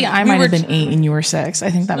might have been 8 and you were 6.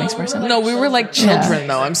 I think that makes more sense. No, we were like children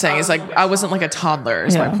though. I'm saying it's like I wasn't like a toddler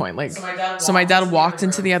is my point. Like so my dad walked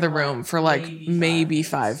into the other room for like maybe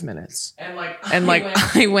 5 minutes. And like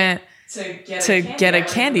I went to get a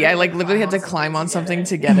candy. I like literally had to climb on something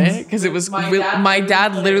to get it because it was my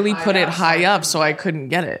dad literally put it high up so I couldn't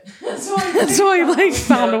get it. So I like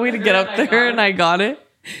found a way to get up there and I got it.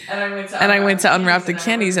 And I went to unwrap the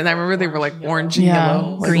candies, and I remember they were like orange and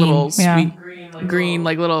yellow, like green, little sweet green,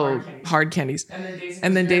 like little hard candies.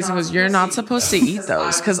 And then Daisy goes, "You're not supposed to eat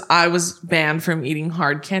those," because I was banned from eating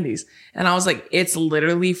hard candies. And I was like, "It's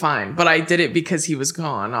literally fine," but I did it because he was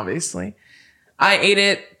gone. Obviously, I ate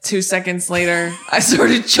it. 2 seconds later, I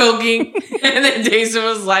started choking, and then Daisy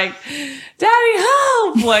was like, "Daddy,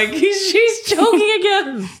 help!" Like she's choking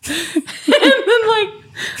again, and then like.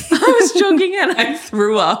 I was joking and I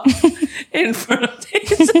threw up in front of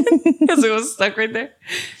Jason because it was stuck right there.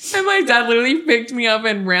 And my dad literally picked me up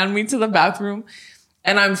and ran me to the bathroom.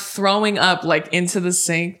 And I'm throwing up like into the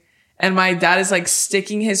sink. And my dad is like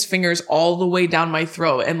sticking his fingers all the way down my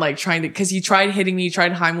throat and like trying to, cause he tried hitting me,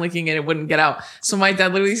 tried Heimliching and it wouldn't get out. So my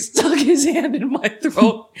dad literally stuck his hand in my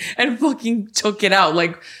throat and fucking took it out,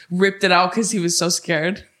 like ripped it out cause he was so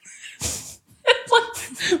scared.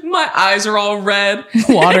 Like, my eyes are all red.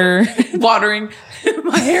 Watering.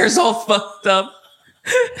 My hair's all fucked up.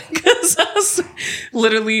 Cause I was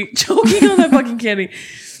literally choking on that fucking candy.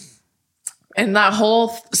 And that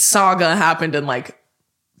whole saga happened in like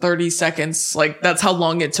 30 seconds. Like that's how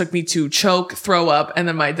long it took me to choke, throw up, and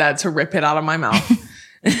then my dad to rip it out of my mouth.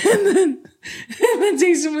 and then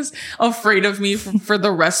Jason was afraid of me for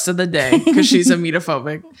the rest of the day because she's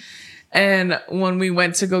ametophobic. And when we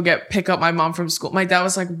went to go pick up my mom from school, my dad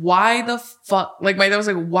was like, why the fuck? Like my dad was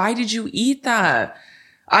like, why did you eat that?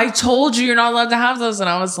 I told you you're not allowed to have those. And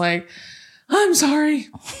I was like, I'm sorry.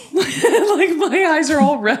 Like my eyes are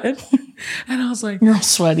all red. And I was like, you're all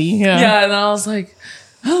sweaty. Yeah. And I was like,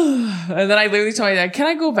 and then I literally told my dad, can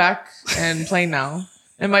I go back and play now?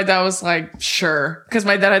 And my dad was like, sure. Cause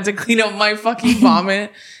my dad had to clean up my fucking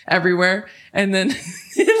vomit everywhere. And then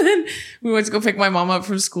we went to go pick my mom up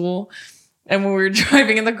from school. And when we were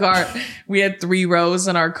driving in the car, we had 3 rows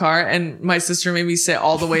in our car. And my sister made me sit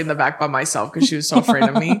all the way in the back by myself because she was so afraid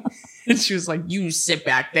of me. And she was like, you sit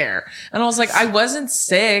back there. And I was like, I wasn't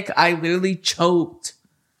sick. I literally choked.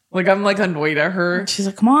 Like, I'm like annoyed at her. She's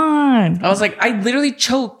like, come on. I was like, I literally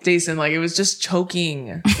choked, Jason. Like, it was just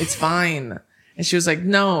choking. It's fine. And she was like,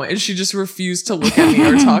 no. And she just refused to look at me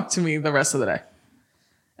or talk to me the rest of the day.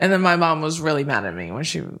 And then my mom was really mad at me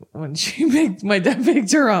when my dad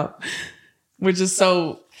picked her up, which is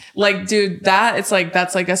so like, dude, that's like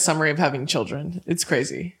a summary of having children. It's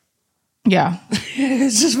crazy. Yeah.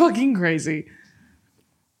 It's just fucking crazy.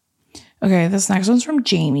 Okay, this next one's from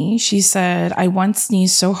Jamie. She said, I once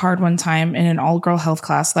sneezed so hard one time in an all-girl health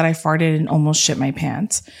class that I farted and almost shit my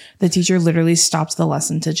pants. The teacher literally stopped the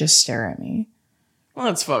lesson to just stare at me. Well,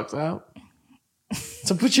 that's fucked up.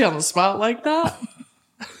 To put you on the spot like that?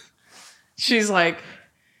 She's like,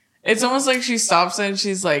 it's almost like she stops and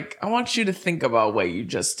she's like, I want you to think about what you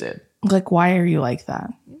just did. Like, why are you like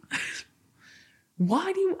that?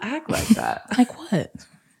 Why do you act like that? Like what?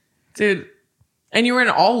 Dude. And you were in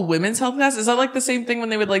all women's health class? Is that like the same thing when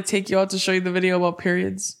they would like take you out to show you the video about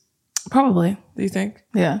periods? Probably. Do you think?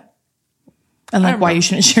 Yeah. And like why you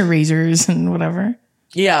shouldn't share razors and whatever.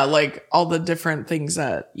 Yeah, like all the different things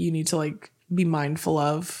that you need to like be mindful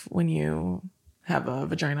of when you have a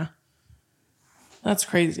vagina. That's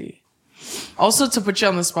crazy. Also, to put you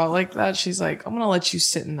on the spot like that, she's like, I'm going to let you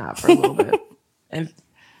sit in that for a little bit. And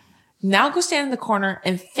now go stand in the corner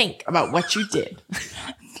and think about what you did.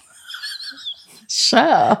 Shut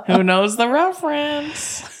up. Who knows the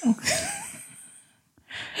reference?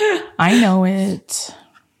 I know it.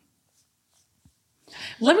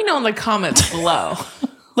 Let me know in the comments below.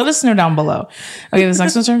 Let us know down below. Okay, this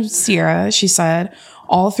next one's from Sierra. She said,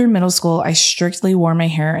 all through middle school, I strictly wore my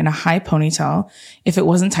hair in a high ponytail. If it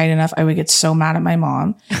wasn't tight enough, I would get so mad at my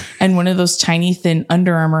mom. And one of those tiny, thin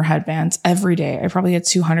Under Armour headbands every day. I probably had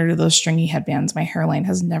 200 of those stringy headbands. My hairline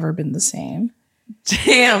has never been the same.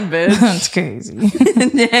 Damn, bitch. That's crazy.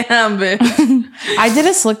 Damn, bitch. I did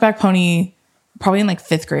a slick back pony probably in like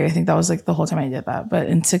 5th grade. I think that was like the whole time I did that. But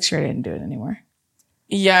in 6th grade, I didn't do it anymore.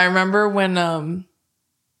 Yeah, I remember when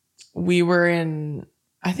we were in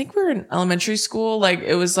elementary school. Like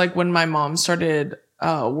it was like when my mom started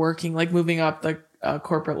working, like moving up the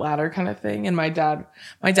corporate ladder kind of thing. And my dad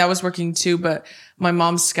was working too, but my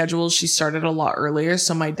mom's schedule, she started a lot earlier.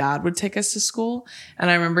 So my dad would take us to school.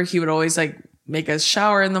 And I remember he would always like make us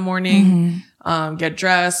shower in the morning, get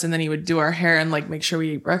dressed, and then he would do our hair and like make sure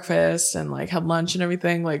we ate breakfast and like had lunch and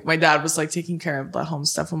everything. Like my dad was like taking care of the home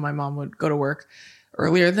stuff when my mom would go to work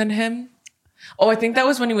earlier than him. Oh, I think that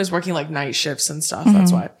was when he was working like night shifts and stuff.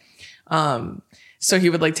 That's why. So he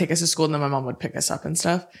would like take us to school and then my mom would pick us up and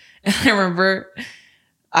stuff. And I remember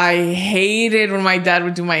I hated when my dad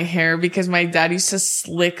would do my hair because my dad used to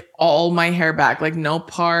slick all my hair back. Like no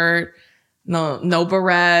part, no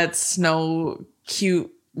barrettes, no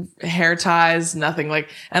cute hair ties, nothing like,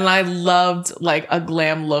 and I loved like a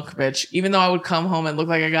glam look, bitch. Even though I would come home and look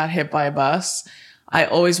like I got hit by a bus, I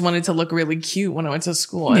always wanted to look really cute when I went to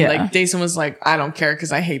school. And like Jason was like, I don't care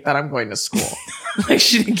because I hate that I'm going to school. Like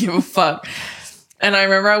she didn't give a fuck. And I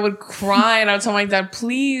remember I would cry and I would tell my dad,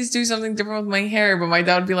 please do something different with my hair. But my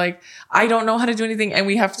dad would be like, I don't know how to do anything and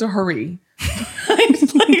we have to hurry. Like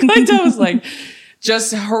my dad was like,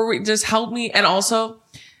 just hurry, just help me. And also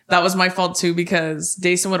that was my fault too, because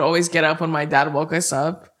Jason would always get up when my dad woke us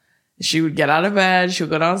up. She would get out of bed. She would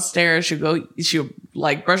go downstairs. She would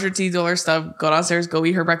like brush her teeth, do all her stuff, go downstairs, go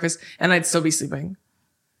eat her breakfast. And I'd still be sleeping.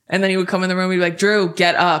 And then he would come in the room and he'd be like, Drew,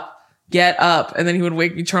 get up. Get up. And then he would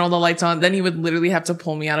wake me, turn all the lights on. Then he would literally have to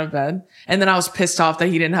pull me out of bed. And then I was pissed off that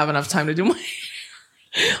he didn't have enough time to do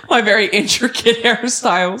my very intricate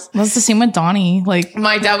hairstyles. That's the same with Donnie. Like,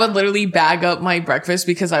 My dad would literally bag up my breakfast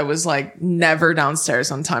because I was like never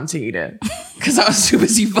downstairs on time to eat it. Because I was too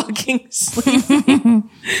busy fucking sleeping.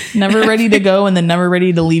 never ready to go and then never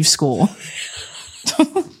ready to leave school.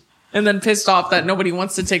 And then pissed off that nobody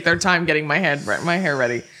wants to take their time getting my hair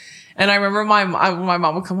ready. And I remember when my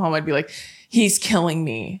mom would come home, I'd be like, he's killing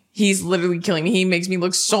me. He's literally killing me. He makes me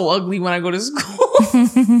look so ugly when I go to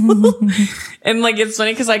school. And like, it's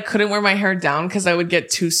funny because I couldn't wear my hair down because I would get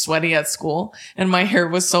too sweaty at school. And my hair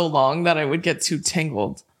was so long that I would get too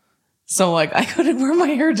tangled. So like, I couldn't wear my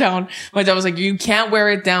hair down. My dad was like, you can't wear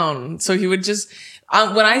it down. So he would just,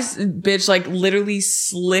 when I bitch, like literally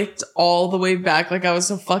slicked all the way back like I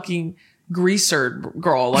was a fucking greaser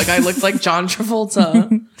girl. Like I looked like John Travolta.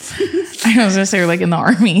 I was gonna say, like in the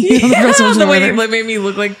army. The way it made me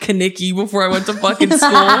look like Kaneki before I went to fucking school.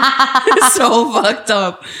 It's so fucked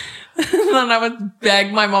up. And then I would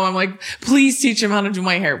beg my mom, I'm like, please teach him how to do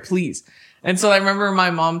my hair, please. And so I remember my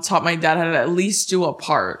mom taught my dad how to at least do a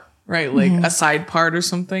part, right? Like a side part or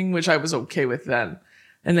something, which I was okay with then.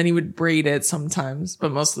 And then he would braid it sometimes,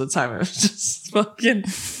 but most of the time it was just fucking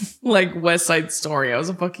like West Side Story. I was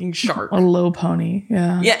a fucking shark. A low pony.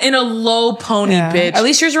 Yeah. Yeah, in a low pony, bitch. At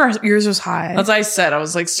least yours was high. As I said, I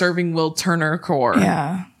was like serving Will Turner core.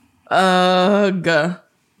 Yeah. Ugh.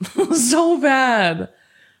 So bad.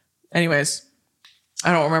 Anyways,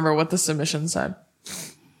 I don't remember what the submission said.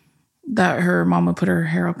 That her mom would put her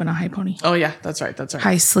hair up in a high pony. Oh yeah, that's right.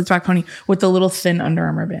 High slicked back pony with the little thin Under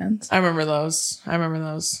Armour bands. I remember those.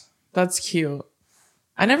 That's cute.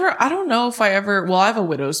 I don't know if I have a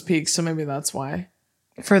widow's peak, so maybe that's why.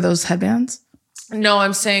 For those headbands? No,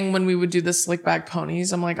 I'm saying when we would do the slick back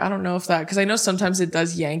ponies, I'm like, I don't know if that, because I know sometimes it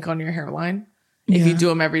does yank on your hairline if you do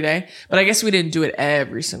them every day. But I guess we didn't do it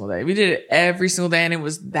every single day. We did it every single day and it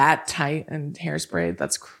was that tight and hairsprayed.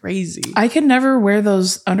 That's crazy. I could never wear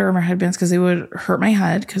those Under Armour headbands because they would hurt my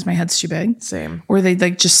head because my head's too big. Same. Or they'd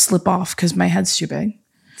like just slip off because my head's too big.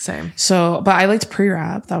 Same. So, but I liked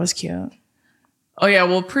pre-wrap. That was cute. Oh yeah,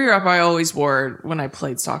 well pre-wrap I always wore it when I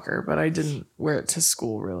played soccer, but I didn't wear it to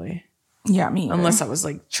school really. Yeah, me either. Unless I was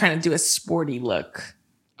like trying to do a sporty look.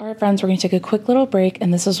 All right, friends, we're going to take a quick little break,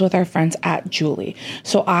 and this is with our friends at Julie.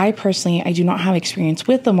 So I do not have experience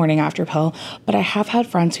with the morning after pill, but I have had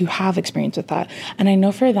friends who have experience with that. And I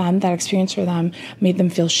know for them, that experience for them made them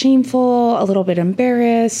feel shameful, a little bit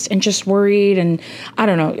embarrassed, and just worried. And I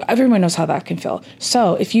don't know, everyone knows how that can feel.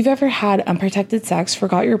 So if you've ever had unprotected sex,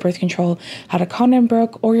 forgot your birth control, had a condom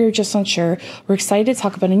broke, or you're just unsure, we're excited to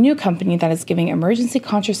talk about a new company that is giving emergency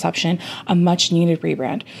contraception a much needed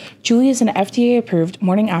rebrand. Julie is an FDA-approved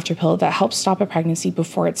morning after pill that helps stop a pregnancy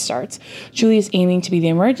before it starts. Julie is aiming to be the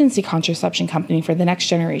emergency contraception company for the next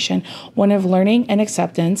generation, one of learning and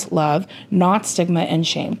acceptance, love, not stigma and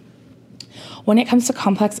shame. When it comes to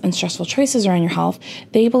complex and stressful choices around your health,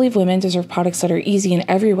 they believe women deserve products that are easy in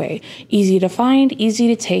every way. Easy to find, easy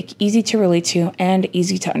to take, easy to relate to, and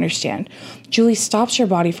easy to understand. Julie stops your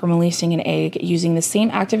body from releasing an egg using the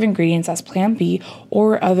same active ingredients as Plan B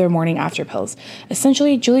or other morning after pills.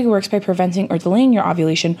 Essentially, Julie works by preventing or delaying your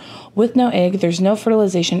ovulation. With no egg, there's no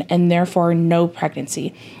fertilization and therefore no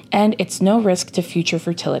pregnancy. And it's no risk to future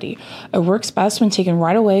fertility. It works best when taken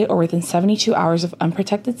right away or within 72 hours of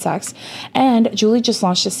unprotected sex. And Julie just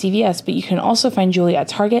launched at CVS, but you can also find Julie at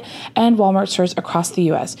Target and Walmart stores across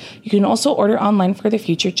the US. You can also order online for the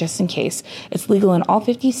future just in case. It's legal in all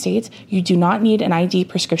 50 states. You do not need an ID,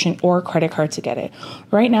 prescription, or credit card to get it.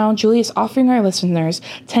 Right now, Julie is offering our listeners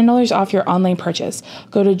 $10 off your online purchase.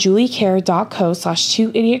 Go to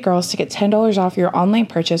juliecare.co/2idiotgirls to get $10 off your online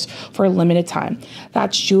purchase for a limited time.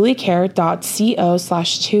 That's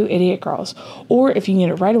juliecare.co/2idiotgirls. Or if you need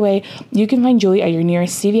it right away, you can find Julie at your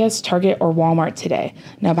nearest CVS, Target, or Walmart today.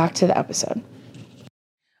 Now back to the episode.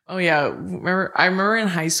 Oh yeah, I remember in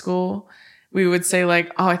high school we would say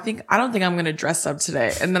like, oh, I don't think I'm gonna dress up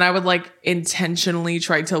today, and then I would like intentionally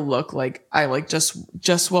try to look like I like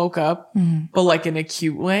just woke up, but like in a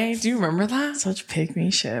cute way. Do you remember that? Such pick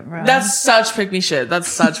me shit, bro. That's such pick me shit. That's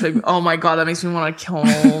such pick. Oh my god, that makes me want to kill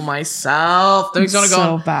myself. That makes me want to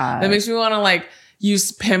go. So bad. That makes me want to like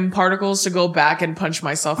use PIM particles to go back and punch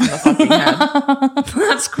myself in the fucking head.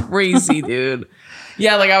 That's crazy, dude.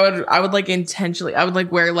 Yeah, like I would like intentionally. I would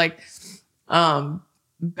like wear like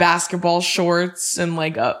basketball shorts and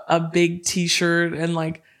like a big t-shirt and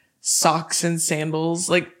like socks and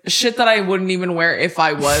sandals, like shit that I wouldn't even wear if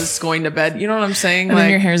I was going to bed. You know what I'm saying? And like,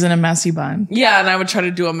 then your hair's in a messy bun. Yeah, and I would try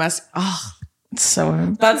to do a mess. Oh,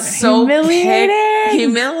 So That's so humiliating.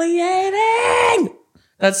 humiliating.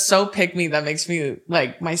 That's so pick me. That makes me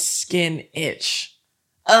like my skin itch.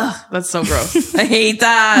 Ugh, that's so gross. I hate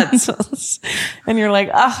that. And you're like,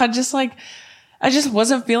 I just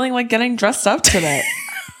wasn't feeling like getting dressed up today.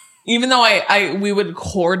 Even though we would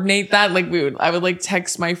coordinate that, like I would like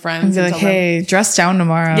text my friends and be like, hey, dress down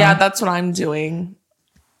tomorrow. Yeah, that's what I'm doing.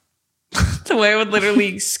 The way I would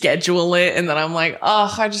literally schedule it, and then I'm like,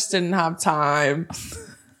 I just didn't have time.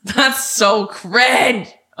 That's so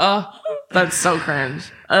cringe. That's so cringe.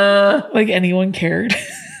 Like anyone cared.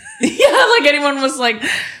 Yeah, like anyone was like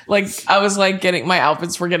I was like getting my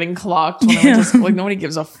outfits were getting clocked when I went to school. Like nobody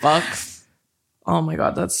gives a fuck. Oh my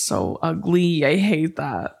god, that's so ugly. I hate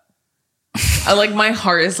that. I like my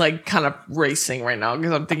heart is like kind of racing right now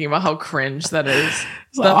because I'm thinking about how cringe that is.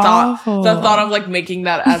 The thought of like making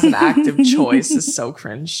that as an active choice is so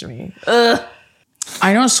cringe to me. Ugh.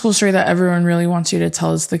 I know a school story that everyone really wants you to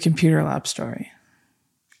tell is the computer lab story.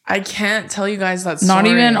 I can't tell you guys that story. Not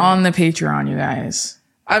even on the Patreon, you guys.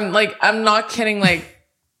 I'm not kidding. Like,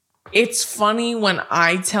 it's funny when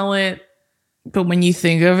I tell it. But when you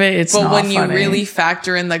think of it, it's not funny. But when you really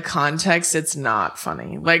factor in the context, it's not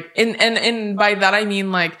funny. Like, and by that, I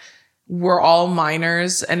mean, like, we're all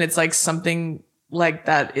minors and it's like something like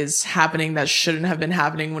that is happening that shouldn't have been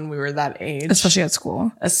happening when we were that age. Especially at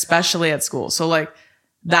school. So, like,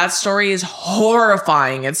 that story is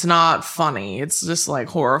horrifying. It's not funny. It's just, like,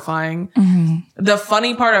 horrifying. Mm-hmm. The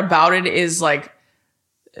funny part about it is, like,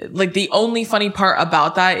 the only funny part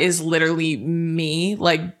about that is literally me,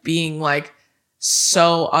 like, being, like,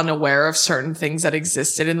 so unaware of certain things that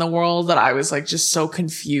existed in the world that I was like just so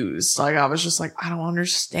confused. Like I was just like, I don't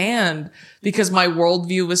understand because my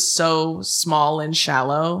worldview was so small and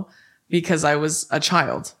shallow because I was a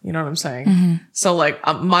child. You know what I'm saying? Mm-hmm. So like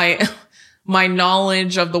my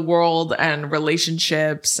knowledge of the world and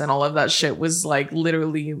relationships and all of that shit was like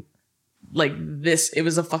literally like this. It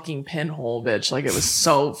was a fucking pinhole, bitch. Like it was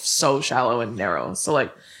so shallow and narrow. So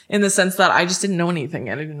like in the sense that I just didn't know anything.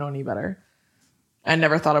 I didn't know any better. I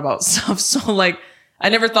never thought about stuff. So like, I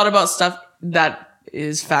never thought about stuff that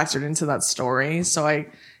is factored into that story. So I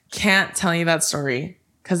can't tell you that story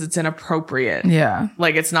because it's inappropriate. Yeah.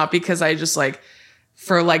 Like, it's not because I just like,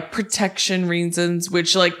 for like protection reasons,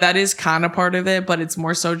 which like that is kind of part of it, but it's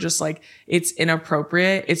more so just like, it's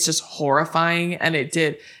inappropriate. It's just horrifying. And it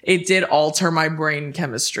did alter my brain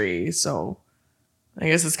chemistry. So I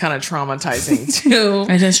guess it's kind of traumatizing too.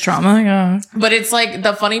 It is trauma, yeah. But it's like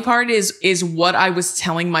the funny part is what I was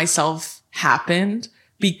telling myself happened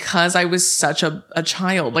because I was such a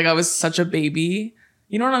child. Like I was such a baby.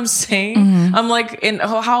 You know what I'm saying? Mm-hmm. I'm like,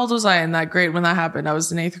 how old was I in that grade when that happened? I was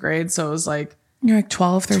in 8th grade. So it was like. You're like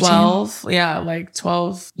 12, 13? 12. Yeah, like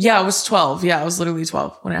 12. Yeah, I was 12. Yeah, I was literally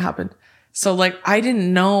 12 when it happened. So like I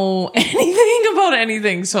didn't know anything about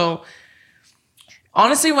anything. So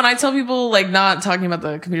honestly, when I tell people, like not talking about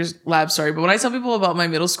the computer lab story, but when I tell people about my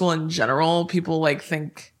middle school in general, people like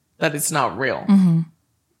think that it's not real. Mm-hmm.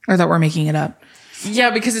 Or that we're making it up. Yeah,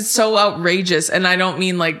 because it's so outrageous. And I don't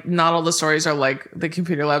mean like not all the stories are like the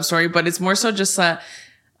computer lab story, but it's more so just that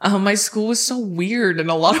my school was so weird in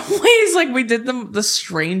a lot of ways. Like we did the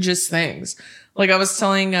strangest things. Like I was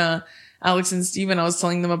telling Alex and Steven, I was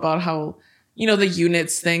telling them about how, you know, the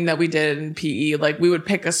units thing that we did in PE, like we would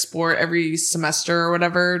pick a sport every semester or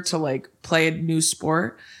whatever to like play a new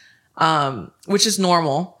sport, which is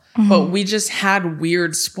normal. Mm-hmm. But we just had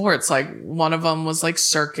weird sports. Like one of them was like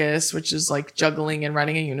circus, which is like juggling and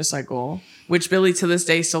riding a unicycle, which Billy to this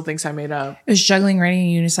day still thinks I made up. It was juggling,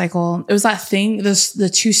 riding a unicycle. It was that thing,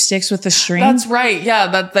 the 2 sticks with the string. That's right. Yeah,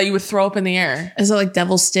 that you would throw up in the air. Is it like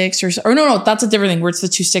devil sticks or no, that's a different thing where it's the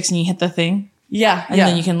 2 sticks and you hit the thing. Yeah. And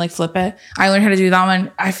then you can like flip it. I learned how to do that one.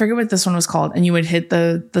 I forget what this one was called. And you would hit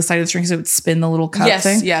the side of the string so it would spin the little cup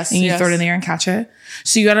thing. Yes. And you throw it in the air and catch it.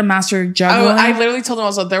 So you got to master juggling. I literally told them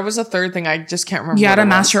also there was a third thing. I just can't remember. You got to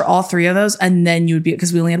master all 3 of those. And then you would be,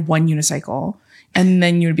 because we only had 1 unicycle. And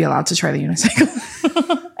then you would be allowed to try the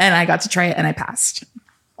unicycle. And I got to try it and I passed.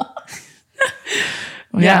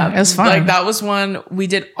 Yeah, it was fun. Like that was one. We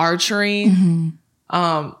did archery.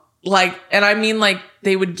 Mm-hmm. Like, and I mean, like,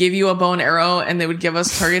 they would give you a bow and arrow and they would give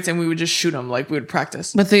us targets and we would just shoot them. Like, we would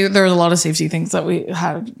practice. But there were a lot of safety things that we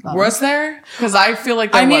had. Was there? Because I feel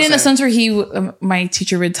like there in the sense where my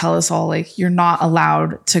teacher would tell us all, like, you're not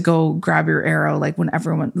allowed to go grab your arrow, like, when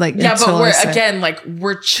everyone, like, yeah, but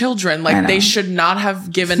we're children. Like, they should not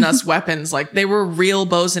have given us weapons. Like, they were real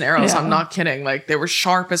bows and arrows. Yeah. I'm not kidding. Like, they were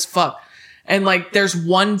sharp as fuck. And like, there's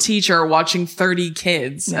one teacher watching 30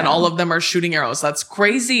 kids and all of them are shooting arrows. That's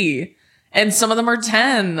crazy. And some of them are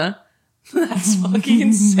 10. That's fucking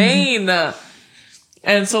insane.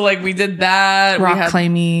 And so like we did that. Rock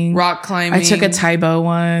climbing. I took a Taibo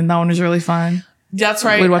one. That one was really fun. That's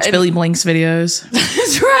right. We'd watch Billy Blink's videos.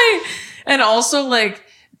 That's right. And also like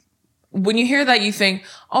when you hear that, you think,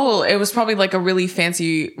 oh, it was probably like a really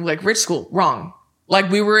fancy, like rich school. Wrong. Like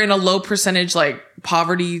we were in a low percentage, like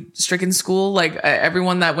poverty stricken school. Like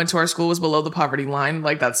everyone that went to our school was below the poverty line.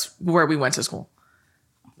 Like that's where we went to school.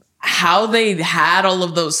 How they had all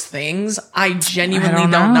of those things, I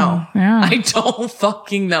genuinely don't know. Yeah. I don't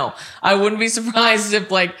fucking know. I wouldn't be surprised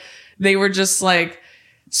if like they were just like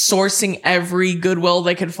sourcing every Goodwill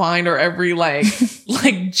they could find or every like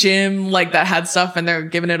like gym like that had stuff and they're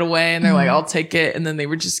giving it away and they're like, I'll take it. And then they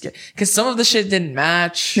were just because some of the shit didn't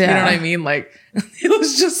match. Yeah. You know what I mean? Like it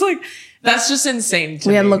was just like, that's just insane to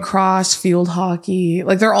me. We had lacrosse, field hockey.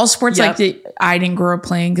 Like they're all sports like that I didn't grow up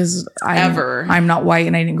playing because I'm not white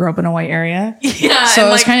and I didn't grow up in a white area. Yeah. So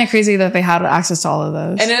it was kind of crazy that they had access to all of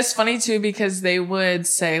those. And it's funny too because they would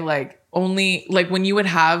say like only like when you would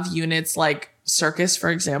have units like circus, for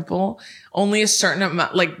example, only a certain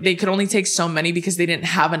amount, like they could only take so many because they didn't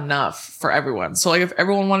have enough for everyone. So like if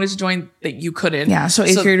everyone wanted to join, that you couldn't. Yeah. So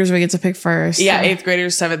eighth graders would get to pick first. Yeah. Eighth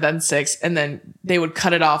graders, seventh, then sixth. And then they would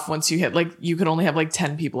cut it off once you hit like, you could only have like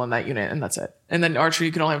 10 people in that unit and that's it. And then archery,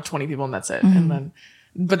 you could only have 20 people and that's it. Mm-hmm. And then,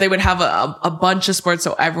 but they would have a bunch of sports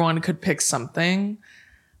so everyone could pick something.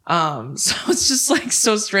 So it's just like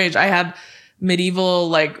so strange. I had medieval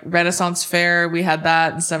like Renaissance fair. We had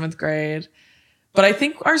that in seventh grade. But I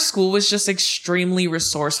think our school was just extremely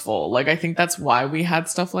resourceful. Like, I think that's why we had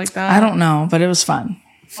stuff like that. I don't know, but it was fun.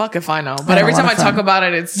 Fuck if I know. But every time I talk about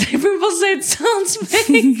it, people say it sounds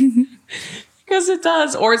fake. Because it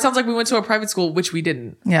does. Or it sounds like we went to a private school, which we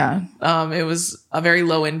didn't. Yeah. It was a very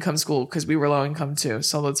low income school because we were low income too.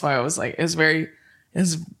 So that's why I was like, it's very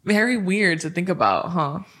weird to think about,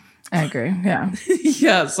 huh? I agree. Yeah.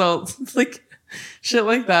 Yeah. So like shit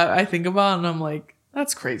like that I think about and I'm like,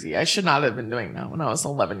 that's crazy. I should not have been doing that when I was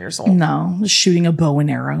 11 years old. No, shooting a bow and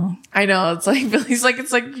arrow. I know. It's like, Billy's like,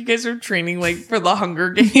 it's like you guys are training like for the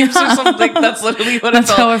Hunger Games or something. That's literally what it felt.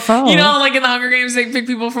 That's how it felt. You know, like in the Hunger Games, they pick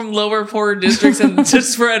people from lower, poorer districts and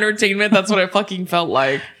just for entertainment. That's what it fucking felt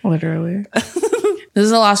like. Literally. This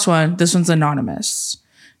is the last one. This one's anonymous.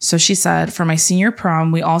 So she said, for my senior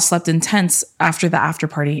prom, we all slept in tents after the after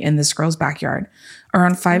party in this girl's backyard.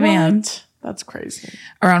 Around 5 a.m. That's crazy.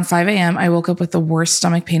 Around 5 a.m., I woke up with the worst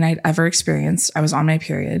stomach pain I'd ever experienced. I was on my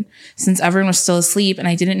period. Since everyone was still asleep and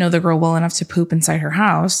I didn't know the girl well enough to poop inside her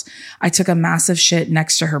house, I took a massive shit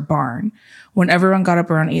next to her barn. When everyone got up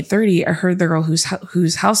around 8:30, I heard the girl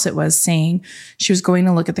whose house it was saying she was going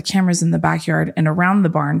to look at the cameras in the backyard and around the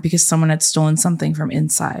barn because someone had stolen something from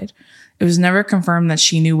inside. It was never confirmed that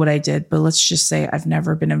she knew what I did, but let's just say I've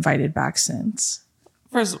never been invited back since.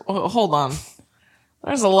 First, hold on.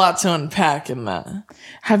 There's a lot to unpack in that.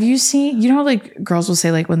 Have you seen, you know, like girls will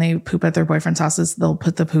say like when they poop at their boyfriend's houses, they'll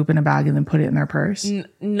put the poop in a bag and then put it in their purse?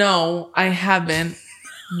 No, I haven't.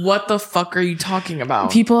 What the fuck are you talking about?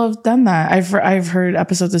 People have done that. I've heard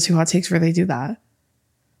episodes of Two Hot Takes where they do that.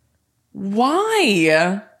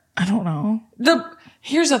 Why? I don't know.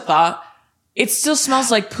 Here's a thought. It still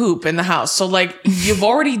smells like poop in the house. So like you've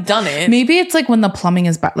already done it. Maybe it's like when the plumbing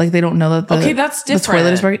is back, like they don't know that that's different. The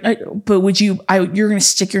toilet is broken. But would you're going to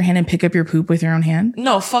stick your hand and pick up your poop with your own hand?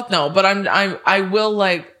 No, fuck no. But I will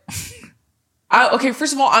like, okay,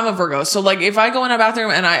 first of all, I'm a Virgo. So like if I go in a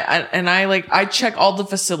bathroom and I check all the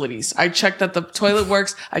facilities. I check that the toilet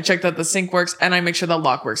works. I check that the sink works and I make sure the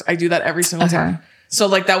lock works. I do that every single time. So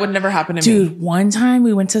like that would never happen to me. Dude, one time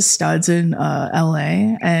we went to Studs in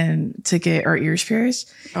LA and to get our ears pierced.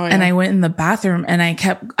 Oh, yeah. And I went in the bathroom and I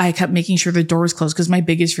kept making sure the door was closed because my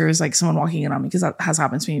biggest fear is like someone walking in on me because that has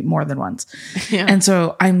happened to me more than once. Yeah. And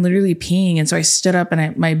so I'm literally peeing and so I stood up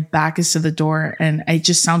and my back is to the door and it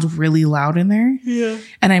just sounds really loud in there. Yeah.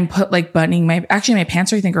 And I'm like buttoning my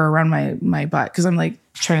pants I think are around my butt because I'm like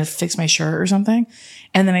trying to fix my shirt or something.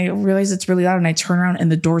 And then I realize it's really loud and I turn around and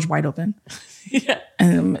the door's wide open. Yeah.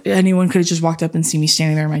 And anyone could have just walked up and seen me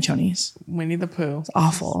standing there in my chonies. Winnie the Pooh. It's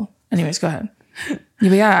awful. Anyways, go ahead.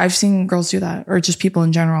 Yeah, I've seen girls do that. Or just people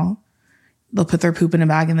in general. They'll put their poop in a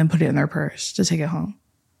bag and then put it in their purse to take it home.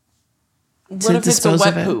 What if it's a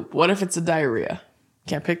wet poop? What if it's a diarrhea?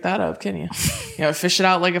 Can't pick that up, can you? You know, fish it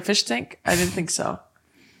out like a fish tank? I didn't think so.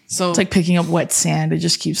 So it's like picking up wet sand. It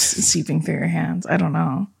just keeps seeping through your hands. I don't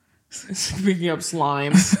know. Picking up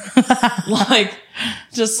slime. Like,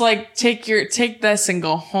 just like take this and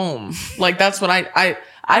go home. Like that's what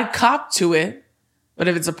I cop to it, But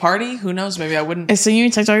if it's a party, who knows? Maybe I wouldn't. I sent you a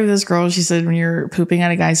TikTok with this girl. She said when you're pooping at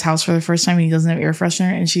a guy's house for the first time and he doesn't have air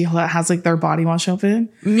freshener and she has like their body wash open.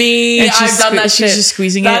 Me, I've done that shit. She's just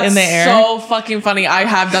squeezing it in the air. So fucking funny. I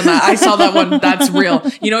have done that. I saw that one. That's real.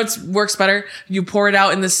 You know, it works better. You pour it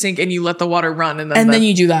out in the sink and you let the water run, and then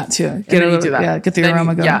you do that too. You do that. Yeah, get the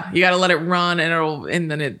aroma going. Yeah, you got to let it run, and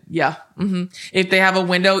then it. Yeah. Mm-hmm. If they have a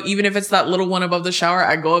window, even if it's that little one above the shower,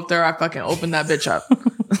 I go up there. I fucking open that bitch up,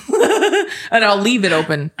 and I'll leave it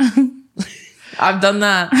open. I've done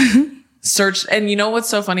that. Searched, and you know what's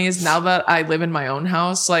so funny is now that I live in my own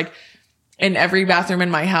house, like in every bathroom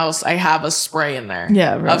in my house, I have a spray in there,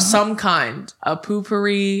 of some kind, a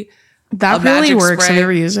poopery. That really works. Spray. Have you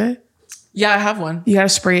ever used it? Yeah, I have one. You got to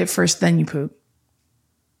spray it first, then you poop.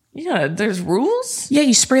 Yeah, there's rules. Yeah,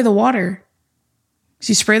 you spray the water. So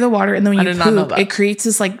you spray the water, and then when you poop, it creates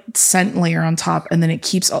this like scent layer on top, and then it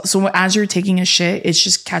keeps. So as you're taking a shit, it's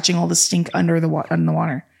just catching all the stink under the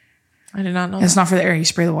water. I did not know. It's not for the air. You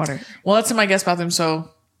spray the water. Well, that's in my guest bathroom, so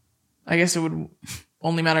I guess it would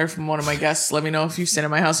only matter if one of my guests let me know if you stayed in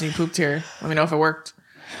my house and you pooped here. Let me know if it worked.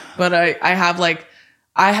 But I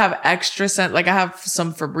have extra scent. Like I have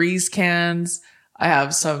some Febreze cans. I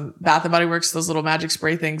have some Bath and Body Works, those little magic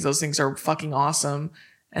spray things. Those things are fucking awesome.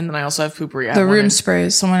 And then I also have poopery. The room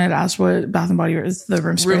sprays. Someone had asked what Bath and Body Works. The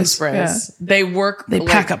room sprays. Room sprays. Yeah. They work. They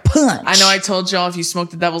pack a punch. I know I told y'all if you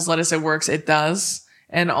smoke the devil's lettuce, it works. It does.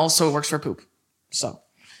 And also it works for poop. So,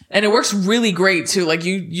 and it works really great too. Like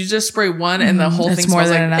you just spray one and the whole thing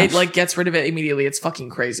smells like enough. It like gets rid of it immediately. It's fucking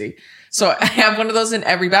crazy. So I have one of those in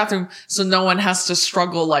every bathroom. So no one has to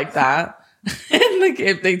struggle like that. And like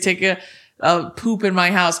if they take a poop in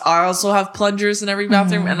my house, I also have plungers in every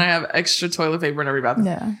bathroom and I have extra toilet paper in every bathroom.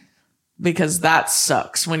 Yeah. Because that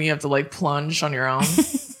sucks when you have to like plunge on your own.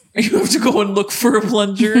 You have to go and look for a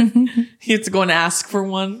plunger. You have to go and ask for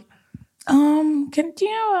one. Can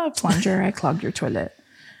you have a plunger? I clogged your toilet.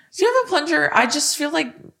 Do you have a plunger? I just feel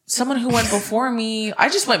like someone who went before me. I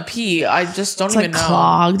just went pee. I just don't even know.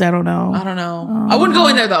 Clogged. I don't know. I wouldn't go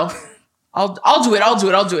in there though. I'll do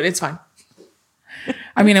it. It's fine.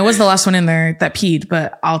 I mean, it was the last one in there that peed,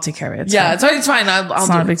 but I'll take care of it. It's fine. I'll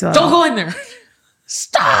do not a big deal. Don't go in there.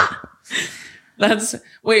 Stop. Back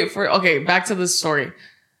to this story.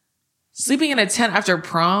 Sleeping in a tent after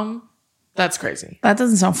prom. That's crazy. That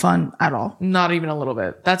doesn't sound fun at all. Not even a little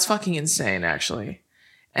bit. That's fucking insane, actually.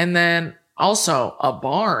 And then also a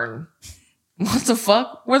barn. What the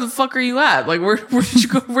fuck? Where the fuck are you at? Like, where did you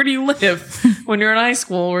go? Where do you live when you're in high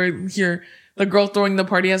school? Where the girl throwing the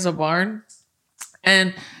party has a barn?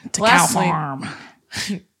 And it's a cow farm.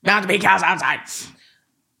 Bound to be cows outside.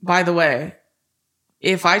 By the way,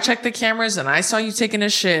 if I checked the cameras and I saw you taking a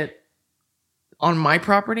shit on my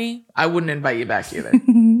property, I wouldn't invite you back either.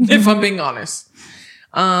 If I'm being honest.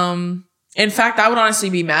 In fact, I would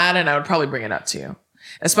honestly be mad and I would probably bring it up to you.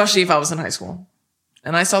 Especially if I was in high school.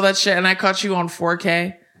 And I saw that shit and I caught you on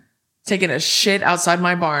 4K taking a shit outside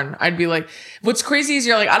my barn. I'd be like, what's crazy is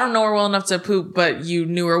you're like, I don't know her well enough to poop, but you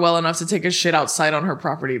knew her well enough to take a shit outside on her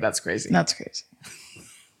property. That's crazy. That's crazy.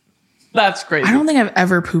 That's crazy. I don't think I've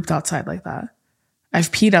ever pooped outside like that.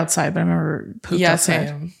 I've peed outside, but I've never pooped outside.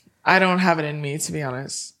 Same. I don't have it in me, to be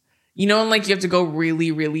honest. You know, and like you have to go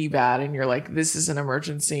really, really bad and you're like, this is an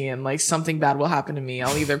emergency and like something bad will happen to me.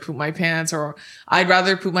 I'll either poop my pants or I'd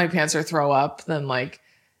rather poop my pants or throw up than like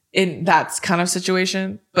in that kind of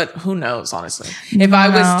situation. But who knows, honestly. If I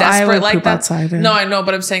was desperate like that. Outside, no, I know,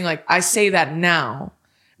 but I'm saying like, I say that now.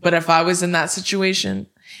 But if I was in that situation,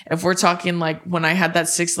 if we're talking like when I had that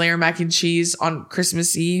 6-layer mac and cheese on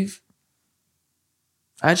Christmas Eve,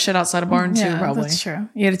 I'd shit outside a barn too, probably. That's true.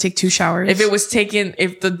 You had to take 2 showers. If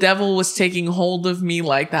the devil was taking hold of me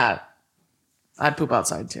like that, I'd poop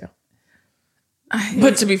outside too.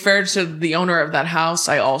 But to be fair to the owner of that house,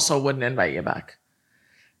 I also wouldn't invite you back.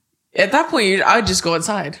 At that point, I'd just go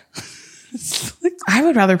inside. I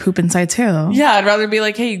would rather poop inside too. Yeah, I'd rather be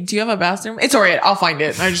like, hey, do you have a bathroom? It's all right. I'll find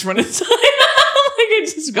it. And I just run inside. I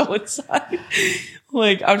just go inside.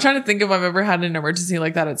 Like, I'm trying to think if I've ever had an emergency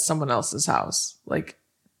like that at someone else's house. Like,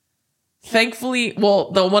 thankfully,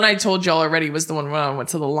 well, the one I told y'all already was the one when I went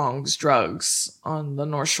to the Long's Drugs on the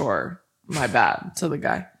North Shore. My bad to the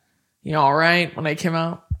guy. You all right when I came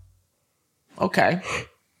out? Okay.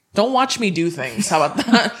 Don't watch me do things. How about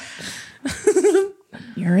that?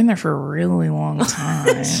 You're in there for a really long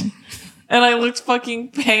time. And I looked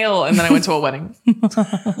fucking pale. And then I went to a wedding.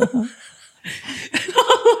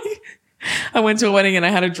 I went to a wedding and I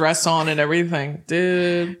had a dress on and everything.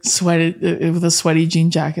 Dude. Sweated with a sweaty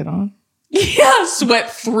jean jacket on. Yeah, sweat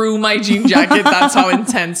through my jean jacket. That's how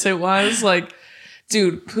intense it was. Like,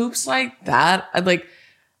 dude, poops like that.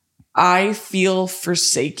 I feel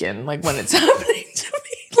forsaken, like when it's happening to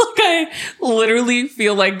me. Like I literally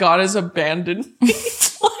feel like God has abandoned me.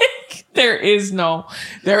 Like there is no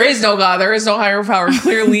God. There is no higher power,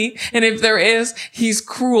 clearly. And if there is, he's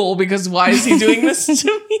cruel because why is he doing this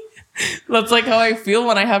to me? That's like how I feel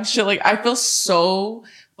when I have shit. Like I feel so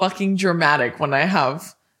fucking dramatic when I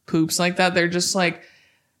have poops like that. They're just like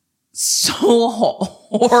so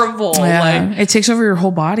horrible. Yeah, like it takes over your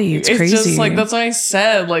whole body. It's crazy. just like, that's why I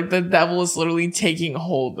said, like, the devil is literally taking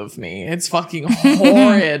hold of me. It's fucking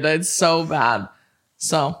horrid. It's so bad.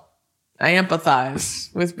 So I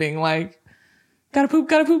empathize with being like, gotta poop.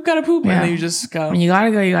 Yeah. And then you just go. When you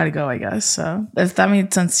gotta go, I guess. So if that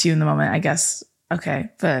made sense to you in the moment, I guess, okay.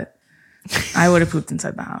 But I would have pooped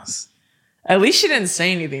inside the house. At least she didn't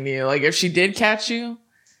say anything to you. Like, if she did catch you,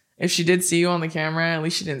 if she did see you on the camera, at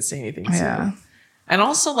least she didn't say anything to you. And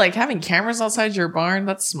also, like, having cameras outside your barn,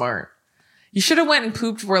 that's smart. You should have went and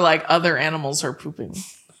pooped where, like, other animals are pooping.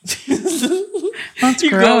 That's you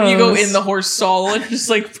gross. go in the horse stall and just,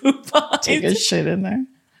 like, poop behind Take a shit in there.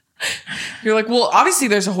 You're like, well, obviously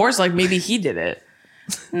there's a horse. Like, maybe he did it.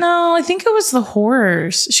 No, I think it was the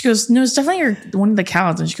horse. She goes, no, it's definitely one of the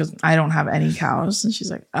cows. And she goes, I don't have any cows. And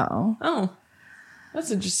she's like, oh. Oh. That's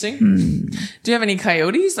interesting. Do you have any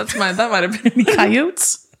coyotes? That might have been Any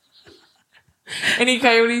coyotes? Any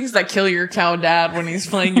coyotes that kill your cow dad when he's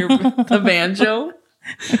playing the banjo?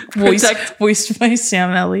 Voiced by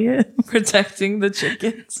Sam Elliott. Protecting the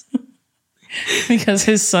chickens. Because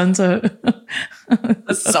his son's a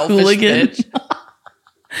selfish hooligan. bitch.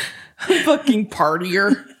 Fucking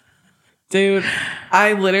partier. Dude,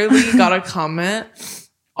 I literally got a comment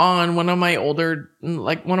on one of my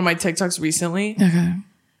TikToks recently. Okay.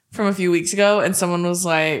 From a few weeks ago, and someone was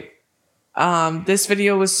like, this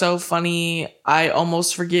video was so funny. I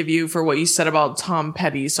almost forgive you for what you said about Tom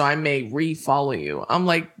Petty, so I may re-follow you. I'm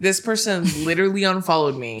like, this person literally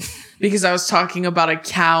unfollowed me because I was talking about a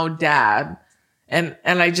cow dad. And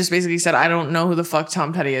I just basically said, I don't know who the fuck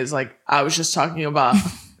Tom Petty is. Like, I was just talking about...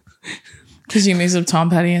 Because you mix up Tom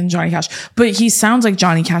Petty and Johnny Cash. But he sounds like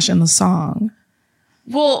Johnny Cash in the song.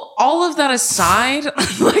 Well, all of that aside,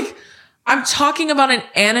 like... I'm talking about an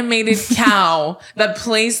animated cow that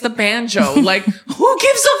plays the banjo. Like, who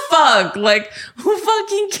gives a fuck? Like, who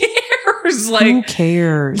fucking cares? Like, who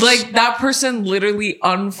cares? Like, that person literally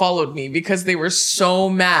unfollowed me because they were so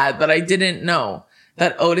mad that I didn't know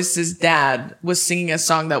that Otis's dad was singing a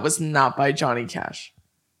song that was not by Johnny Cash.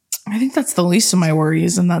 I think that's the least of my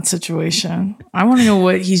worries in that situation. I want to know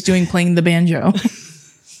what he's doing playing the banjo.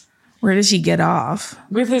 Where does he get off?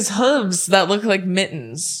 With his hooves that look like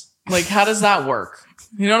mittens. Like, how does that work?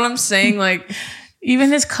 You know what I'm saying? Like,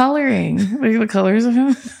 even his coloring, like the colors of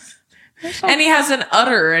him. And he has an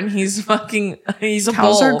udder, and he's a Cows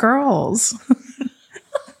bull. are girls.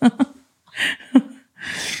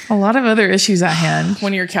 A lot of other issues at hand.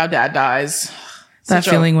 When your cow dad dies. That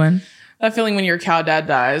feeling when your cow dad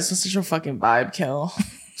dies was such a fucking vibe kill.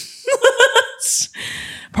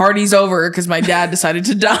 Party's over because my dad decided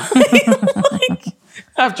to die. Like,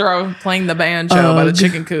 after I was playing the banjo by the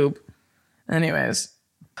chicken coop. Anyways.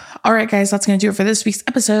 All right, guys, that's going to do it for this week's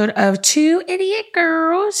episode of Two Idiot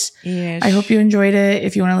Girls. Yes. I hope you enjoyed it.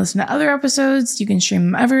 If you want to listen to other episodes, you can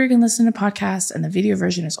stream them ever. You can listen to podcasts, and the video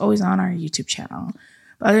version is always on our YouTube channel.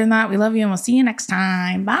 But other than that, we love you, and we'll see you next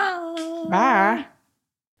time. Bye.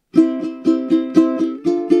 Bye.